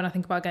regret, like when I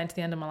think about getting to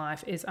the end of my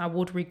life, is I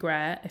would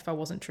regret if I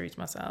wasn't true to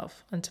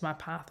myself and to my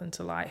path and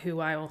to like who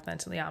I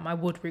authentically am. I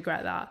would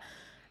regret that.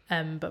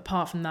 But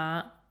apart from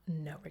that,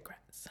 no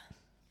regrets.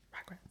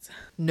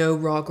 No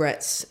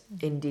regrets,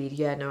 indeed.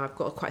 Yeah, no, I've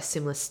got quite a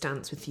similar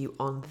stance with you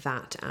on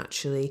that,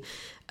 actually.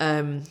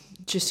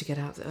 Just to get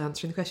out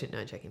answering the question. No,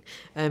 I'm joking.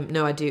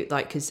 No, I do,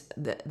 like, because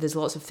there's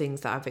lots of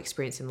things that I've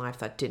experienced in life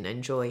that I didn't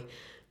enjoy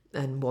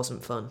and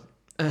wasn't fun.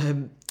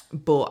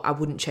 But I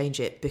wouldn't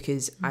change it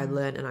because I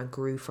learned and I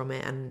grew from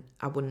it, and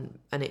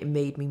it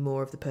made me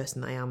more of the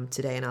person that I am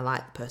today, and I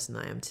like the person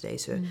that I am today.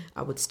 So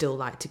I would still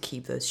like to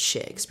keep those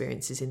shit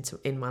experiences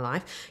in my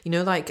life. You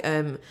know, like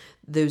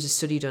there was a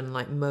study done,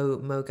 like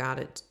Mo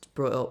Gad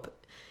brought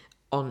up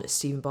on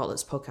Stephen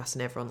Bartlett's podcast,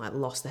 and everyone like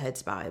lost their heads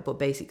about it. But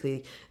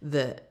basically,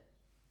 they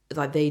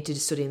did a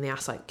study and they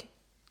asked like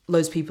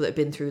loads of people that had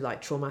been through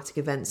like traumatic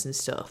events and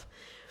stuff,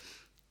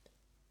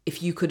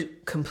 if you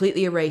could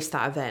completely erase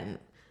that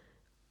event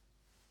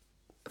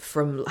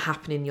from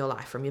happening in your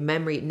life, from your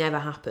memory, it never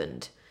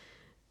happened.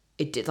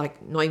 It did,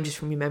 like, not even just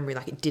from your memory,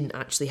 like it didn't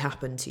actually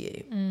happen to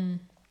you.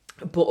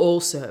 But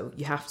also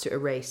you have to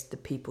erase the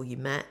people you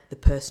met, the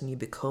person you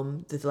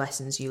become, the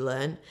lessons you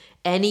learn.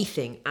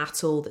 Anything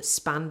at all that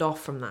spanned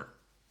off from that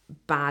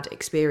bad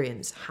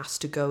experience has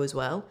to go as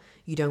well.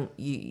 You don't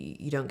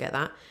get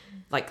that.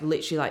 Like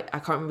literally, like I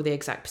can't remember the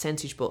exact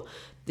percentage, but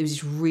there was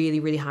this really,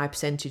 really high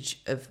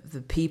percentage of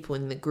the people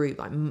in the group,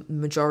 like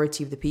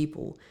majority of the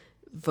people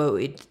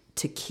voted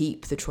to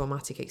keep the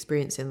traumatic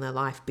experience in their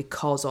life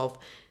because of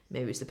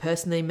maybe it's the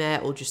person they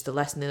met or just the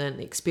lesson they learned,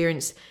 the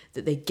experience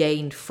that they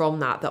gained from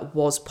that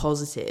was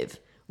positive,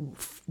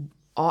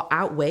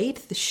 outweighed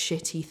the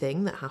shitty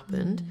thing that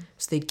happened,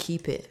 so they'd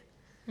keep it.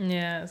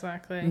 Yeah,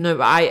 exactly. No,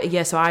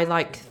 but so I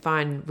like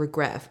find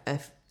regret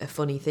a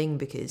funny thing,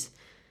 because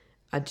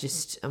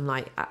I'm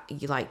like,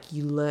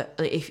 you learn,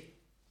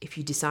 if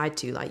you decide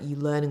to, like, you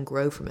learn and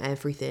grow from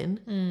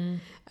everything,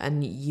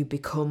 and you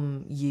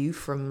become you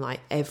from like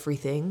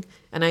everything.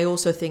 And I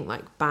also think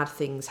like bad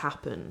things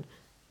happen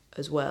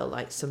as well,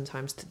 like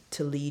sometimes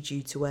to lead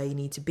you to where you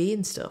need to be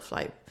and stuff.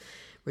 Like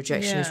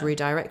rejection is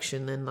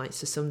redirection, and like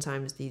so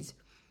sometimes these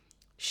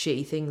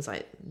shitty things,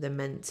 like, they're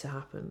meant to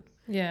happen.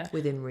 Yeah.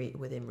 Within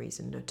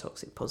reason, no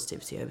toxic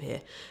positivity over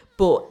here.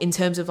 But in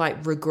terms of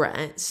like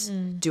regrets,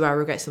 do I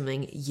regret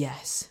something?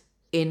 Yes.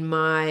 In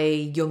my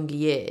younger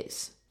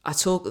years, I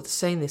talk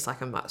saying this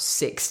like I'm about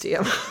 60,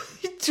 I'm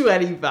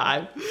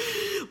 25.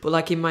 But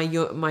like in my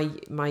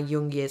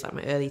young years, like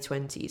my early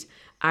 20s,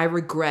 I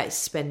regret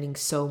spending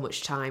so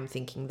much time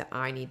thinking that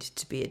I needed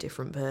to be a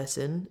different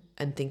person,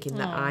 and thinking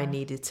that I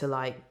needed to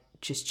like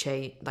just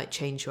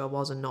change who I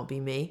was and not be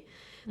me.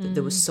 That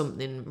there was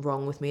something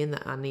wrong with me and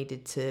that I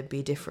needed to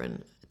be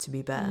different to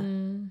be better.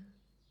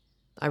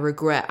 I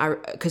regret,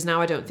 because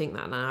now I don't think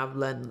that. Now I've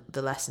learned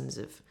the lessons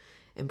of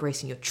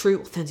embracing your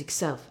true, authentic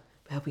self,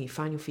 helping you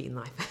find your feet in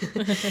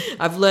life.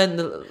 I've learned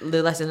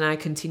the lesson, and I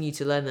continue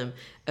to learn them,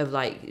 of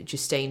like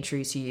just staying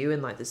true to you,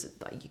 and like this,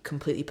 like, you're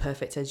completely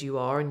perfect as you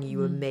are, and you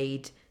were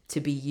made to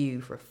be you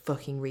for a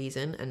fucking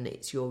reason, and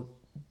it's your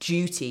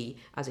duty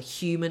as a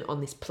human on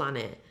this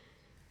planet,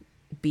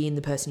 being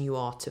the person you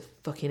are, to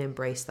fucking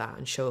embrace that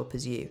and show up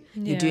as you.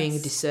 You're doing a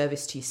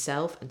disservice to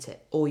yourself and to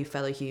all your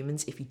fellow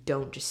humans if you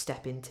don't just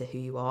step into who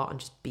you are and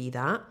just be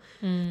that,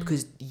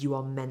 because you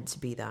are meant to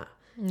be that.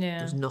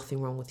 There's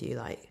nothing wrong with you.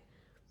 Like,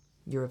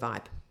 you're a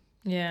vibe.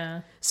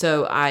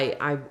 So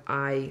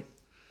I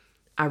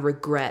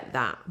regret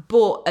that,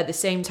 but at the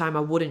same time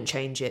I wouldn't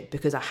change it,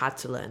 because I had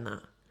to learn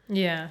that.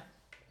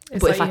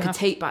 But like, if I could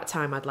take back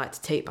time, I'd like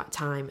to take back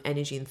time,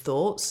 energy and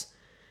thoughts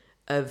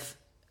of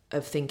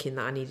thinking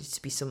that I needed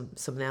to be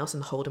something else,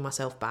 and holding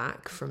myself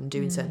back from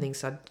doing certain things.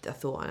 So I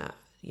thought,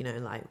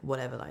 like,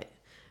 whatever, like,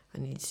 I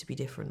needed to be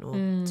different, or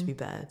to be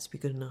better, to be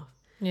good enough.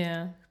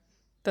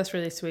 That's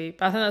really sweet.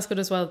 But I think that's good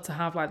as well, to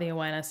have like the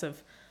awareness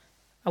of,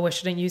 I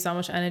wish I didn't use that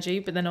much energy,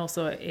 but then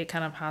also it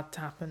kind of had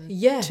to happen for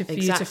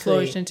you to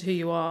flourish into who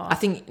you are. I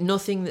think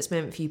nothing that's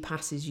meant for you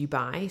passes you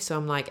by. So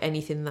I'm like,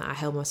 anything that I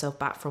held myself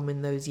back from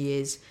in those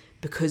years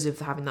because of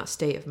having that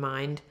state of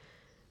mind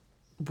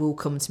will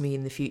come to me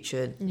in the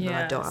future when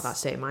I don't have that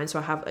state of mind. So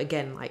I have,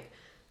 again, like,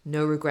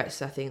 no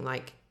regrets. I think,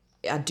 like,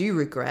 I do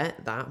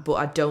regret that, but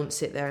I don't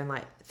sit there and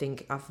like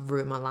think I've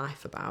ruined my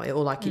life about it,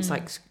 or like it's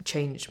like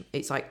change,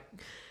 it's like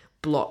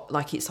block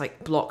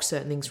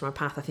certain things from my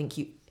path. I think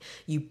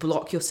you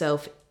block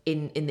yourself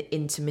in the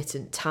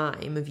intermittent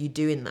time of you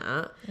doing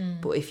that,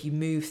 but if you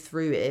move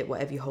through it,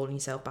 whatever you're holding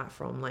yourself back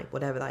from, like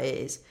whatever that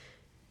is,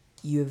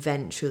 you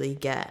eventually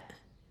get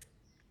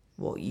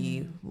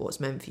what's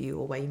meant for you,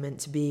 or where you're meant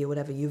to be, or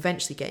whatever. You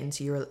eventually get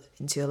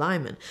into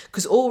alignment,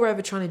 because all we're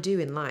ever trying to do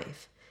in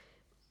life,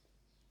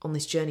 on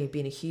this journey of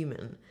being a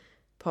human,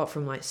 apart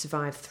from like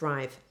survive,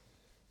 thrive,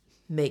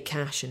 make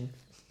cash and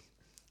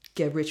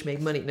get rich,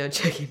 make money, no,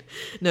 joking,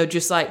 no,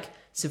 just like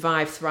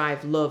survive,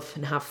 thrive, love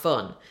and have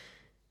fun,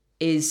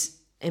 is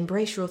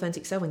embrace your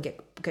authentic self and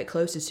get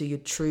closer to your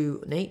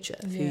true nature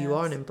of who you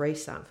are, and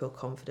embrace that and feel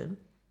confident.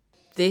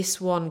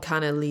 This one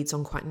kind of leads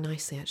on quite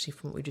nicely, actually,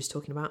 from what we were just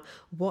talking about.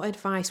 What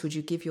advice would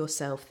you give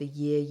yourself the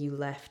year you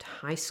left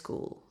high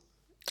school?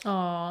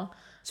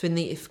 So in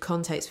the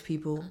context for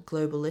people,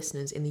 global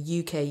listeners, in the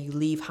UK, you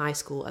leave high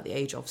school at the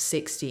age of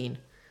 16.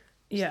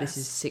 So this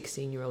is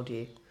 16-year-old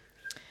you.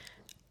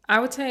 I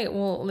would say,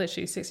 well,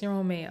 literally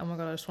 16-year-old me, oh my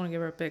God, I just want to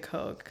give her a big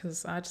hug,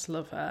 because I just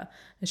love her.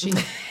 And she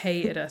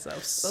hated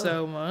herself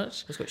so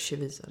much. I just got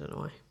shivers, I don't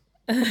know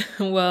why.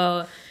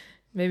 Well,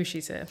 maybe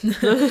she's here.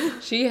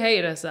 She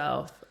hated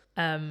herself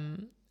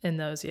in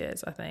those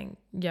years, I think.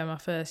 Yeah, my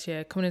first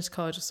year, coming into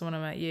college with someone,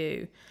 I met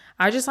you.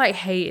 I just like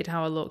hated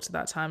how I looked at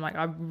that time. Like,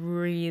 I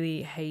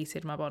really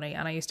hated my body,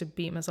 and I used to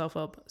beat myself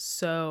up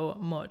so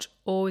much.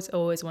 Always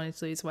wanted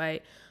to lose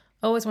weight.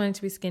 Always wanted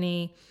to be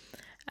skinny.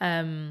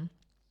 And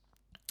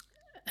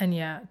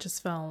yeah,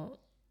 just felt,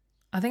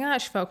 I think I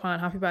actually felt quite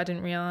unhappy, but I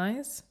didn't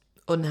realise.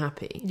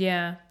 Unhappy?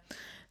 Yeah.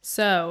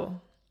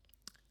 So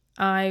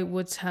I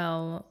would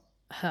tell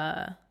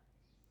her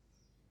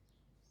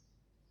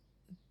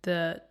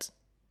that,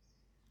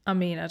 I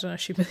mean, I don't know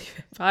if she believe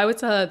it, but I would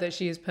tell her that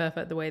she is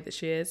perfect the way that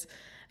she is,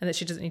 and that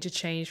she doesn't need to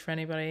change for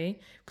anybody.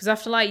 Because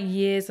after like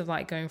years of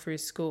like going through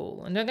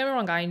school, and don't get me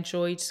wrong, I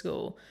enjoyed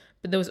school,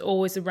 but there was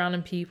always the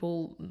random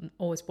people,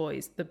 always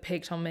boys, that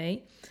picked on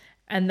me,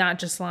 and that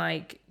just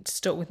like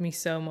stuck with me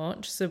so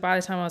much. So by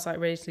the time I was like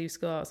ready to leave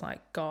school, I was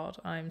like, God,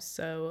 I'm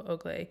so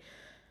ugly.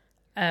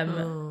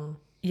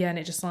 Yeah, and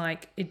it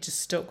just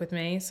stuck with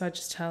me. So I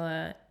just tell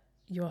her,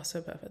 you are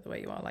so perfect the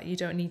way you are. Like, you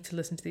don't need to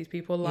listen to these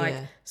people. Like,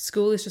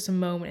 school is just a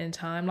moment in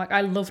time. Like,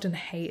 I loved and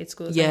hated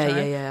school at the same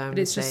time. Yeah. But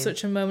it's just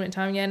such a moment in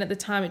time. Yeah, and at the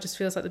time, it just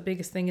feels like the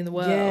biggest thing in the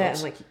world. Yeah,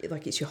 and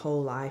like it's your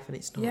whole life, and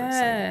it's not.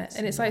 Yeah,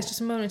 and it's like, it's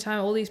just a moment in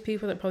time. All these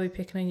people that are probably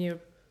picking on you are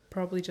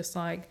probably just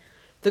like...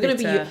 They're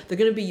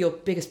gonna be your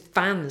biggest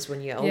fans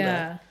when you get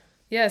older.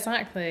 Yeah,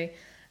 exactly.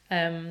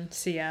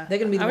 So yeah, they're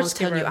gonna be the ones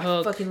telling you,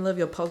 "I fucking love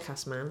your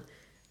podcast, man,"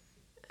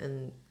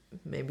 and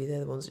maybe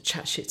they're the ones that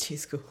chat shit to your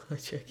school. I'm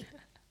joking.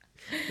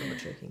 I'm not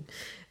joking.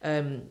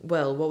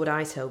 Well, what would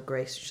I tell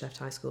Grace when she left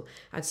high school?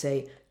 I'd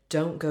say,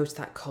 don't go to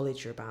that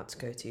college you're about to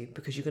go to,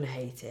 because you're gonna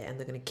hate it and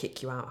they're gonna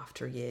kick you out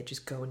after a year.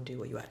 Just go and do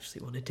what you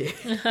actually want to do.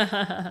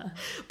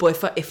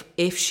 But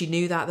if she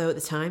knew that though at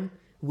the time,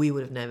 we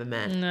would have never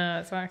met. No,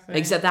 exactly.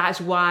 Except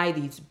that's why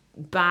these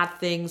bad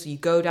things, you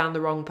go down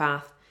the wrong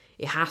path,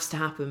 it has to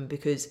happen,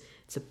 because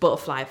it's a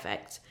butterfly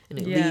effect and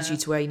it leads you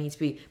to where you need to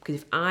be. Because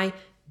if I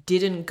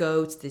didn't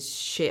go to this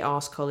shit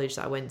ass college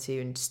that I went to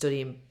and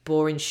studying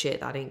boring shit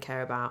that I didn't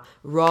care about,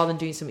 rather than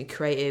doing something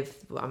creative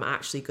that I'm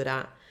actually good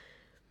at,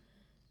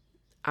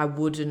 I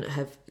wouldn't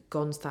have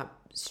gone to that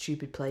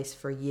stupid place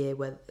for a year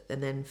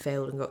and then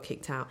failed and got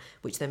kicked out,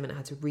 which then meant I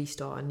had to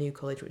restart a new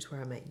college, which is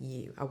where I met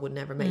you. I would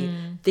never have met you.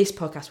 This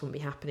podcast wouldn't be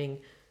happening.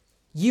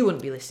 You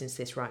wouldn't be listening to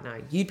this right now.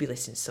 You'd be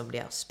listening to somebody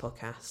else's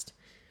podcast.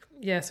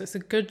 Yeah, so it's a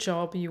good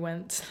job you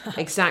went.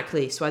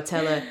 Exactly. So I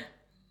tell her,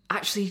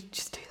 actually,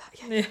 just do that.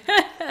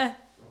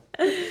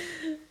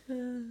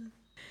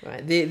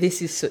 Right,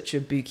 this is such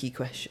a booky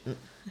question.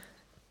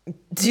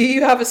 Do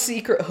you have a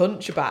secret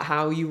hunch about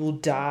how you will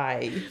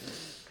die?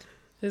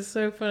 It's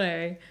so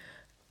funny.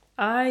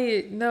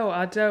 No,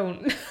 I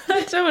don't.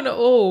 I don't at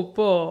all,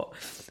 but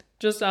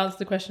just to answer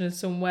the question in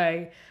some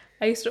way,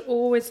 I used to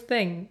always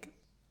think,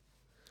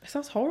 it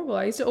sounds horrible,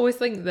 I used to always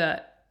think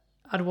that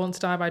I'd want to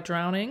die by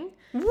drowning.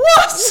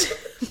 What?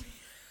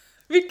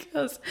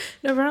 Because,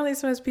 no, apparently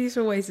it's the most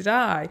peaceful way to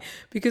die.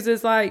 Because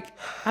there's like,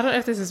 I don't know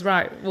if this is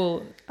right.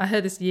 Well, I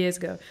heard this years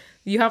ago.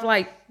 You have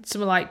like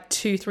something like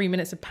 2-3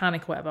 minutes of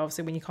panic or whatever,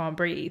 obviously, when you can't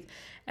breathe.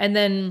 And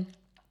then...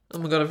 Oh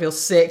my God, I feel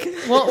sick.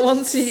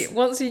 Once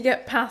you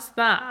get past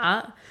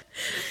that...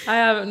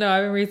 I've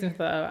been reading for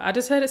that. I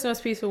just heard it's the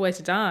most peaceful way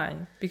to die.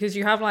 Because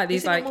you have like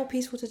these like... Is it more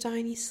peaceful to die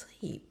in your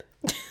sleep?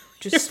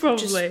 Just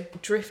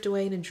drift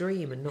away in a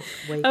dream and not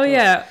wake up. Oh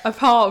yeah,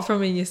 apart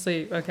from in your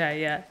sleep. Okay,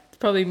 yeah.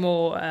 Probably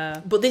more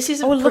but this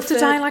isn't I would love to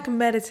die in like a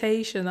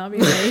meditation. That'd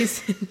be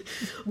amazing.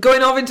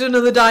 Going off into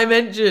another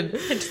dimension.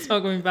 Just not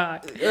going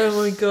back.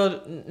 Oh my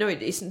God. No,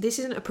 this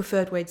isn't a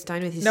preferred way to die.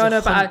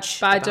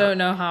 But I don't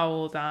know how I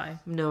will die.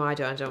 No, I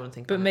don't want to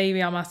think but about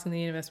maybe I'm asking the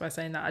universe by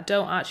saying that. I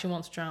don't actually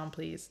want to drown,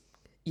 please.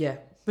 Yeah,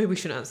 maybe we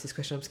shouldn't answer this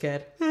question. I'm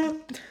scared.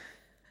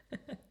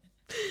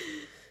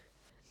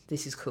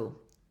 This is cool.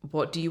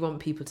 What do you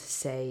want people to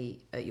say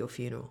at your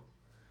funeral?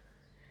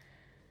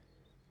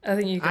 I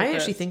think I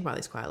actually think about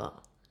this quite a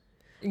lot.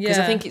 Yeah. Because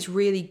I think it's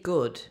really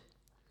good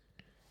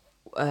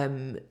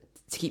to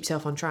keep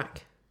yourself on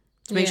track.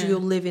 To make sure you're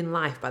living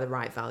life by the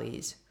right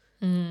values.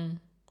 Do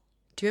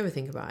you ever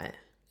think about it?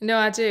 No,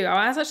 I do.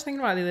 I was actually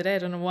thinking about it the other day. I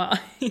don't know why.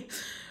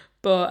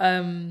 But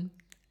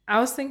I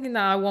was thinking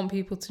that I want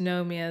people to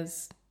know me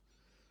as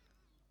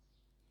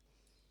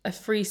a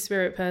free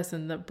spirit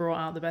person that brought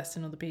out the best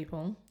in other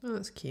people. Oh,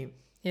 that's cute.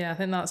 Yeah, I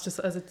think that's just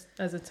as a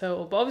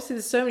total. But obviously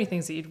there's so many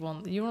things that you'd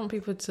want. You want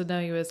people to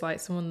know you as like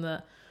someone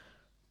that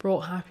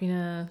brought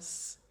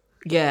happiness.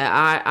 Yeah,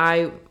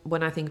 I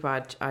when I think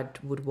about it, I'd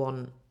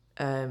want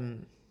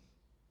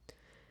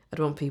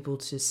people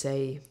to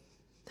say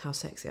how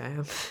sexy I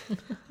am.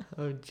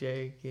 I'm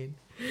joking.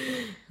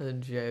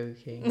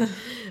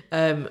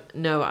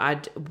 No,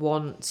 I'd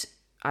want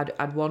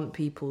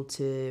people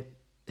to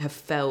have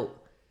felt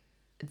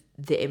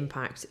the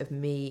impact of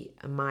me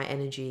and my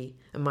energy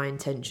and my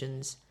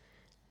intentions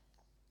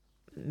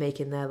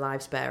making their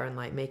lives better and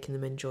like making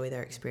them enjoy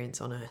their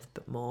experience on Earth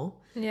but more.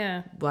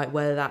 Yeah. Like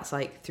whether that's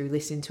like through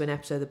listening to an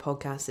episode of the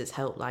podcast that's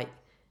helped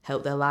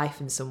their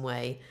life in some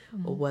way,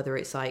 or whether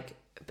it's like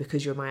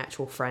because you're my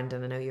actual friend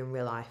and I know you in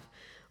real life,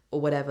 or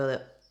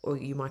whatever, or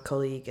you're my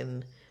colleague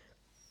and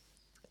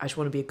I just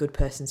want to be a good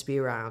person to be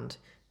around.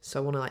 So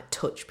I want to like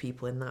touch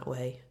people in that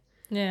way.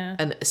 Yeah.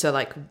 And so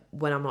like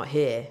when I'm not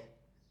here,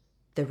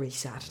 they're really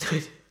sad.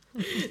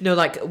 No,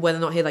 like when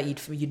I'm not here, like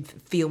you'd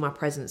feel my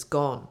presence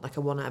gone. Like I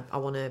wanna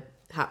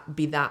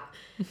be that.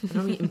 I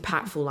don't mean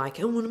impactful. Like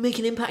I want to make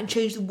an impact and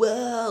change the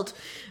world,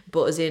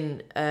 but as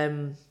in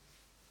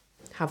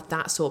have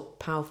that sort of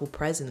powerful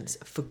presence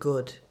for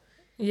good.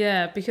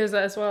 Yeah, because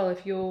as well,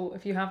 if you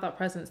have that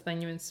presence,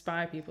 then you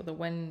inspire people that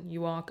when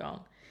you are gone,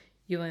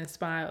 you'll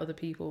inspire other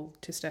people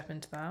to step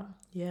into that.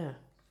 Yeah.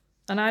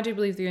 And I do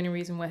believe the only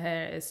reason we're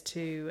here is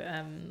to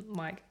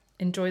like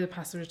enjoy the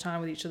passage of time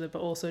with each other,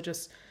 but also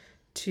just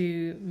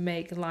to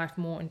make life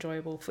more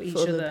enjoyable for each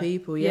other. For other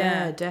people,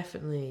 yeah,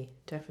 definitely.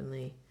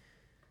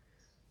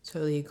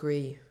 Totally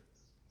agree.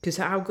 Because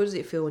how good does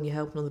it feel when you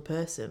help another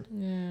person?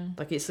 Yeah.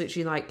 Like it's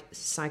literally like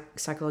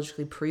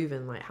psychologically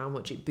proven, like how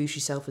much it boosts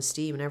your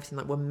self-esteem and everything.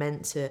 Like we're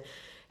meant to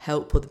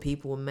help other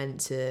people. We're meant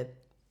to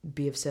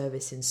be of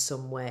service in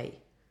some way.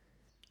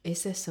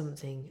 Is there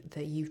something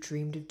that you've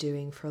dreamed of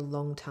doing for a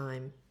long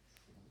time,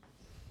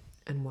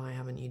 and why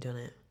haven't you done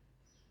it?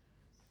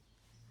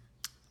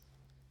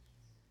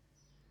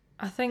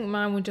 I think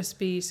mine would just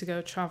be to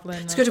go travelling.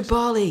 Let's go to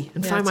Bali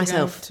and find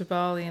myself. Go to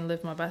Bali and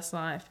live my best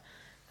life.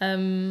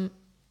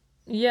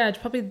 Yeah,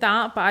 probably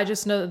that, but I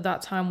just know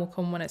that time will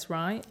come when it's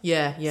right.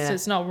 Yeah. So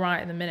it's not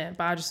right in the minute,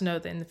 but I just know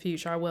that in the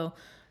future I will.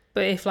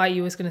 But if, like,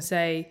 you was going to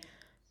say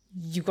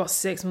you've got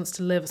 6 months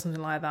to live or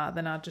something like that,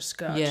 then I'd just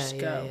go.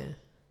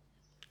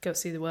 Go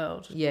see the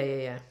world.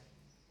 Yeah.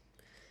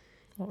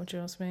 What would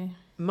yours be?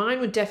 Mine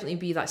would definitely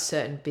be like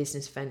certain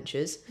business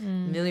ventures.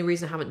 And the only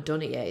reason I haven't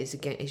done it yet is,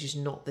 again, it's just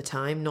not the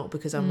time. Not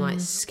because I'm like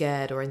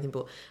scared or anything,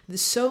 but there's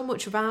so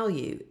much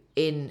value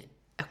in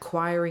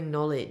acquiring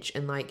knowledge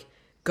and like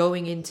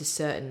going into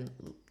certain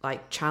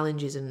like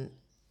challenges and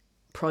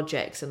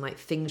projects and like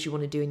things you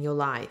want to do in your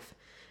life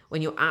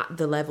when you're at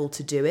the level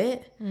to do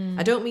it.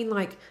 I don't mean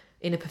like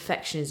in a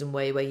perfectionism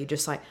way where you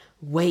just like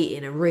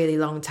waiting a really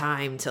long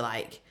time to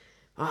like,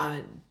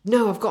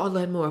 no, I've got to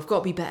learn more, I've got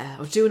to be better,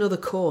 I'll do another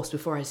course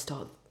before I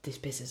start this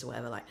business or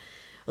whatever, like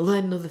I'll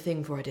learn another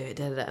thing before I do it,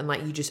 and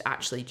like you just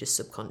actually just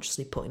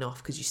subconsciously putting off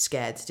because you're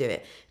scared to do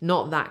it.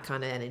 Not that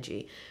kind of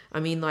energy.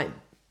 I mean, like,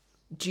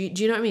 do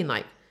you know what I mean?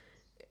 Like,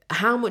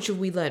 how much have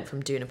we learned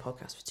from doing a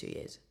podcast for 2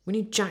 years? We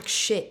knew jack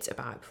shit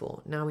about it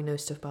before. Now we know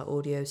stuff about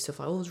audio, stuff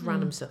like all this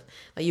random stuff.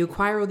 Like, you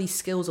acquire all these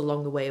skills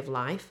along the way of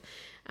life,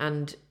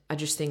 and I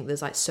just think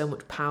there's like so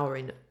much power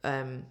in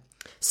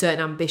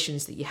certain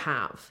ambitions that you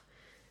have,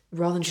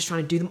 rather than just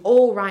trying to do them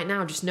all right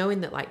now. Just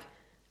knowing that like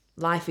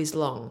life is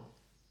long.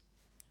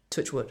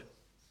 Touch wood.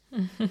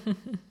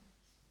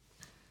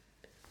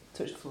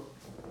 Touch the floor.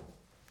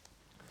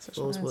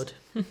 Floor's wood.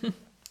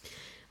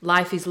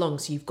 Life is long,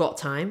 so you've got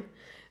time.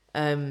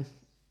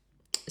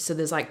 So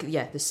there's like,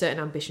 there's certain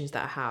ambitions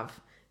that I have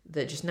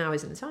that just now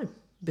isn't the time,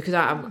 because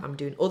I'm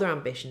doing other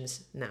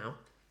ambitions now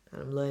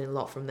and I'm learning a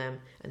lot from them,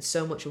 and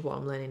so much of what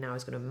I'm learning now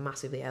is going to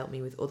massively help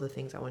me with other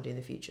things I want to do in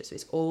the future. So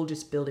it's all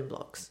just building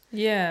blocks.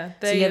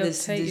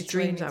 There's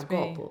dreams I've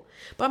got,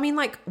 but I mean,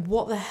 like,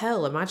 what the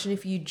hell? Imagine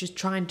if you just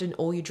try and do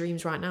all your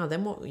dreams right now,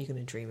 then what are you going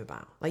to dream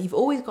about? Like, you've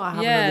always got to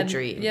have another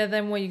dream.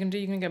 Then what you can do,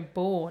 you can get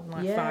bored in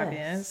 5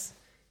 years.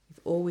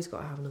 You've always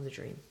got to have another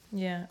dream.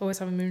 Always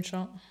have a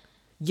moonshot.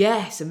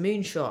 Yes, a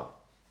moonshot.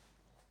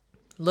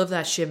 Love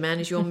that shit, man.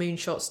 Is your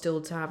moonshot still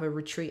to have a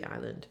retreat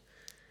island?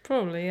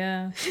 Probably,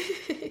 yeah.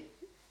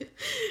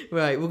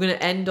 Right, we're going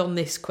to end on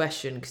this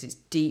question because it's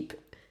deep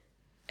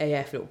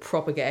AF. It'll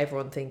proper get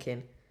everyone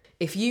thinking.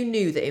 If you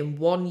knew that in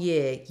 1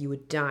 year you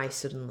would die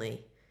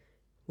suddenly,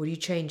 would you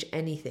change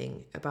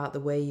anything about the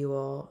way you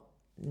are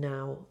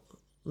now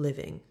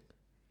living?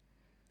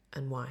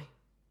 And why?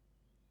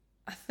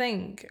 I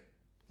think...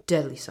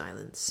 Deadly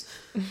silence.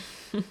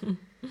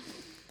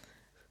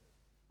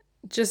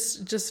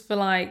 Just for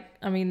like,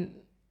 I mean,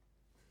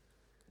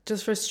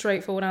 just for a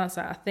straightforward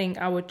answer, I think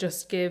I would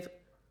just give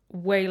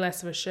way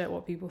less of a shit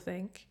what people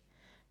think,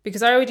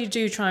 because I already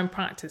do try and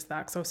practice that,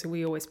 because obviously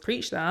we always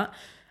preach that,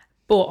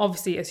 but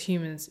obviously as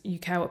humans you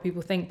care what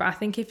people think. But I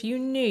think if you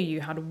knew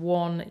you had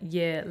 1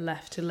 year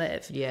left to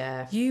live,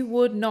 you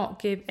would not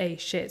give a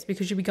shit,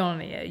 because you'd be gone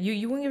in a year.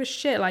 You wouldn't give a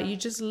shit. Like, you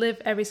just live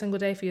every single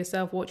day for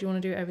yourself. What do you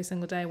want to do every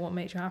single day? What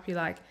makes you happy?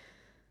 Like,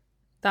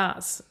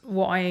 that's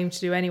what I aim to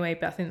do anyway,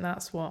 but I think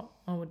that's what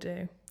I would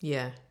do.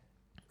 Yeah.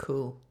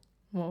 Cool.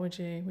 What would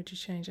you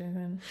change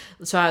anything?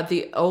 So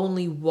the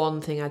only one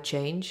thing I'd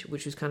change,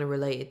 which was kind of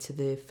related to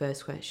the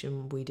first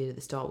question we did at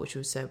the start, which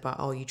was about,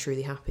 are you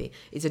truly happy?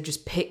 Is I'd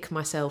just pick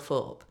myself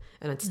up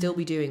and I'd still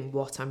be doing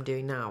what I'm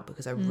doing now,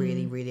 because I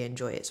really, really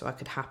enjoy it. So I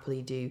could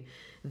happily do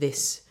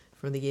this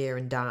from the year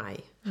and die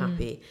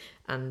happy.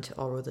 And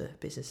our other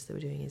business that we're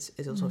doing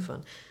is also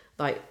fun.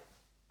 Like,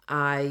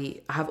 I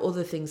have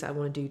other things that I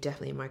want to do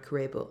definitely in my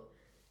career, but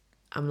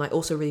I'm like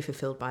also really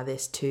fulfilled by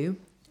this too.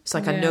 It's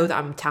like I know that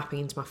I'm tapping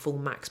into my full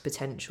max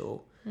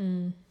potential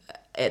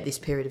at this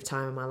period of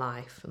time in my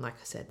life. And like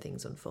I said,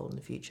 things unfold in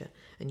the future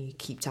and you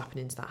keep tapping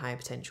into that higher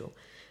potential.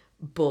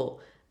 But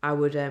I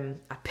would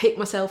I'd pick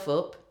myself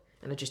up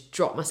and I'd just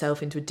drop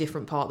myself into a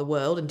different part of the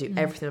world and do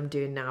everything I'm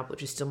doing now, but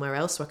just somewhere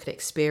else, so I could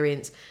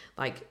experience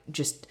like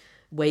just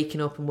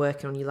waking up and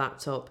working on your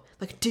laptop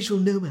like a digital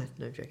nomad.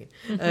 No, I'm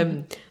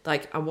joking.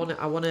 Like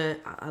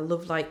I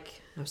love,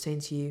 like I was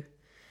saying to you,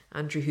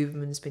 Andrew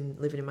Huberman's been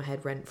living in my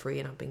head rent-free,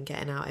 and I've been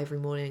getting out every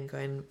morning and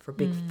going for a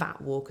big fat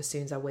walk as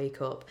soon as I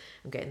wake up.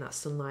 I'm getting that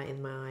sunlight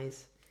in my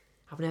eyes.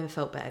 I've never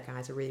felt better,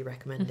 guys. I really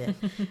recommend it.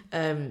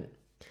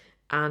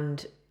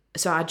 And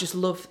so I just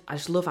love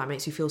how it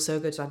makes me feel so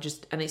good. So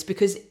and it's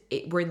because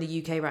we're in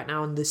the UK right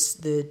now and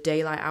the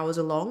daylight hours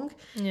are long.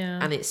 Yeah.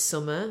 And it's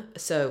summer.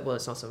 So, well,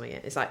 it's not summer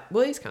yet. It's like,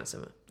 well, it's kind of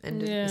summer.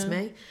 It's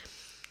May.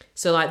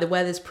 So like the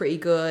weather's pretty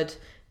good.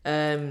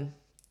 I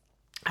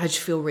just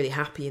feel really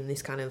happy in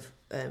this kind of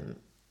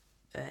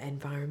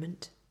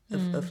environment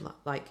of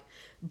like,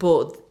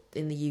 but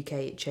in the UK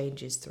it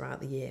changes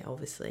throughout the year,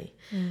 obviously.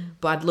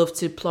 But I'd love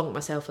to plonk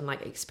myself and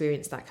like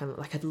experience that kind of,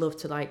 like, I'd love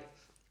to like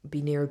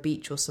be near a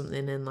beach or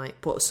something and like,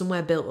 but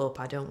somewhere built up.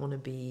 I don't want to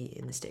be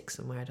in the sticks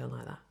somewhere. I don't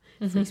like that.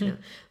 It freaks me out.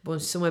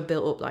 But somewhere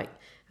built up, like,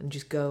 and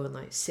just go and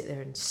like sit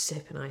there and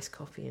sip an iced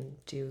coffee and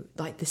do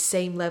like the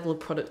same level of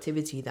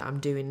productivity that I'm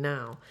doing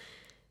now.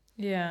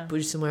 Yeah. But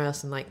just somewhere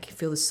else and like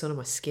feel the sun on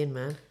my skin,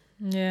 man.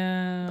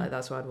 Yeah. Like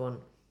that's what I'd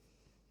want.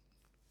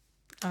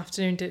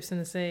 Afternoon dips in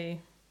the sea.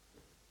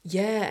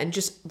 Yeah, and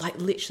just like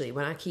literally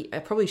when I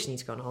probably just need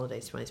to go on holiday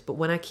to be honest, but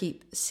when I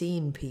keep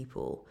seeing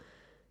people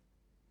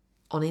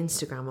on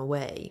Instagram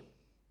away,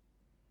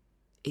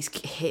 it's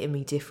hitting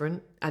me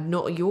different.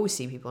 You always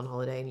see people on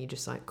holiday and you're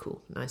just like,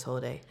 cool, nice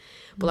holiday.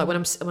 But like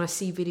when I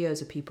see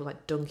videos of people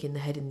like dunking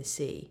their head in the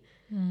sea,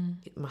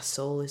 my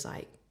soul is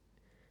like,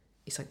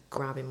 it's like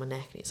grabbing my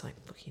neck and it's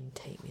like, fucking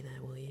take me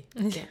there, will you?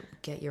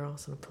 Get your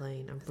ass on a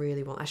plane.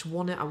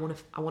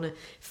 I want to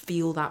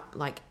feel that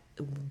like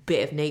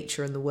bit of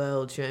nature in the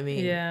world. Do you know what I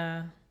mean?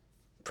 Yeah.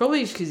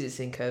 Probably just because it's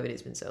in COVID,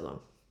 it's been so long.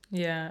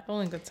 Yeah,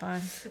 all in good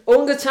time.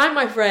 All in good time,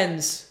 my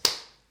friends.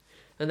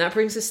 And that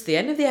brings us to the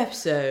end of the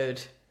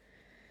episode.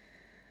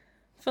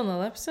 Fun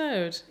little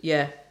episode.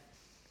 Yeah.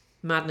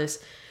 Madness.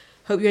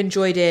 Hope you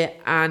enjoyed it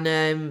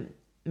and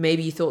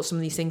maybe you thought some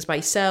of these things by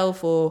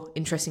yourself or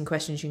interesting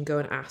questions you can go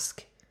and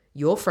ask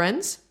your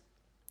friends.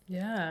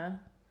 Yeah.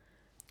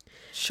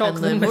 Shock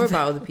and learn more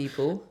about other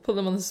people. Put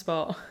them on the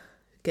spot.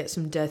 Get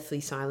some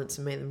deathly silence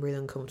and make them really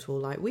uncomfortable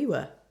like we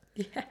were.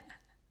 Yeah.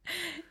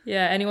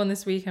 Yeah, anyone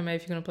this weekend, maybe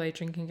if you're going to play a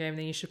drinking game,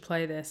 then you should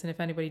play this. And if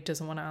anybody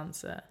doesn't want to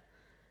answer,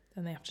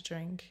 then they have to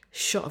drink.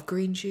 Shot of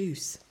green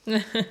juice.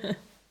 But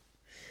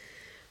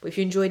if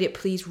you enjoyed it,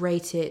 please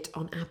rate it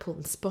on Apple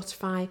and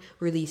Spotify.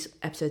 We release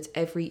episodes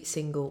every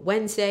single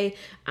Wednesday.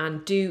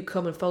 And do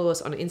come and follow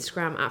us on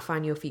Instagram at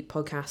Find Your Feet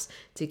Podcast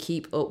to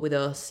keep up with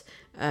us.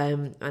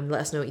 And let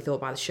us know what you thought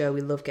about the show.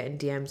 We love getting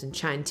DMs and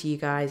chatting to you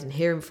guys and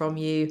hearing from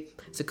you.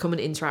 So come and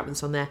interact with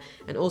us on there.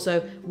 And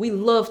also, we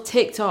love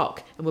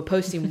TikTok. And we're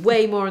posting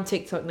way more on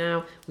TikTok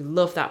now. We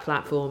love that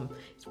platform.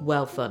 It's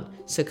well fun.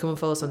 So come and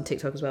follow us on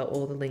TikTok as well.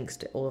 All the links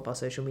to all of our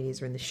social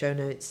medias are in the show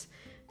notes.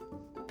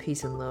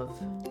 Peace and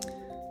love.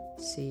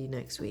 See you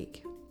next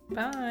week.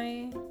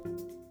 Bye.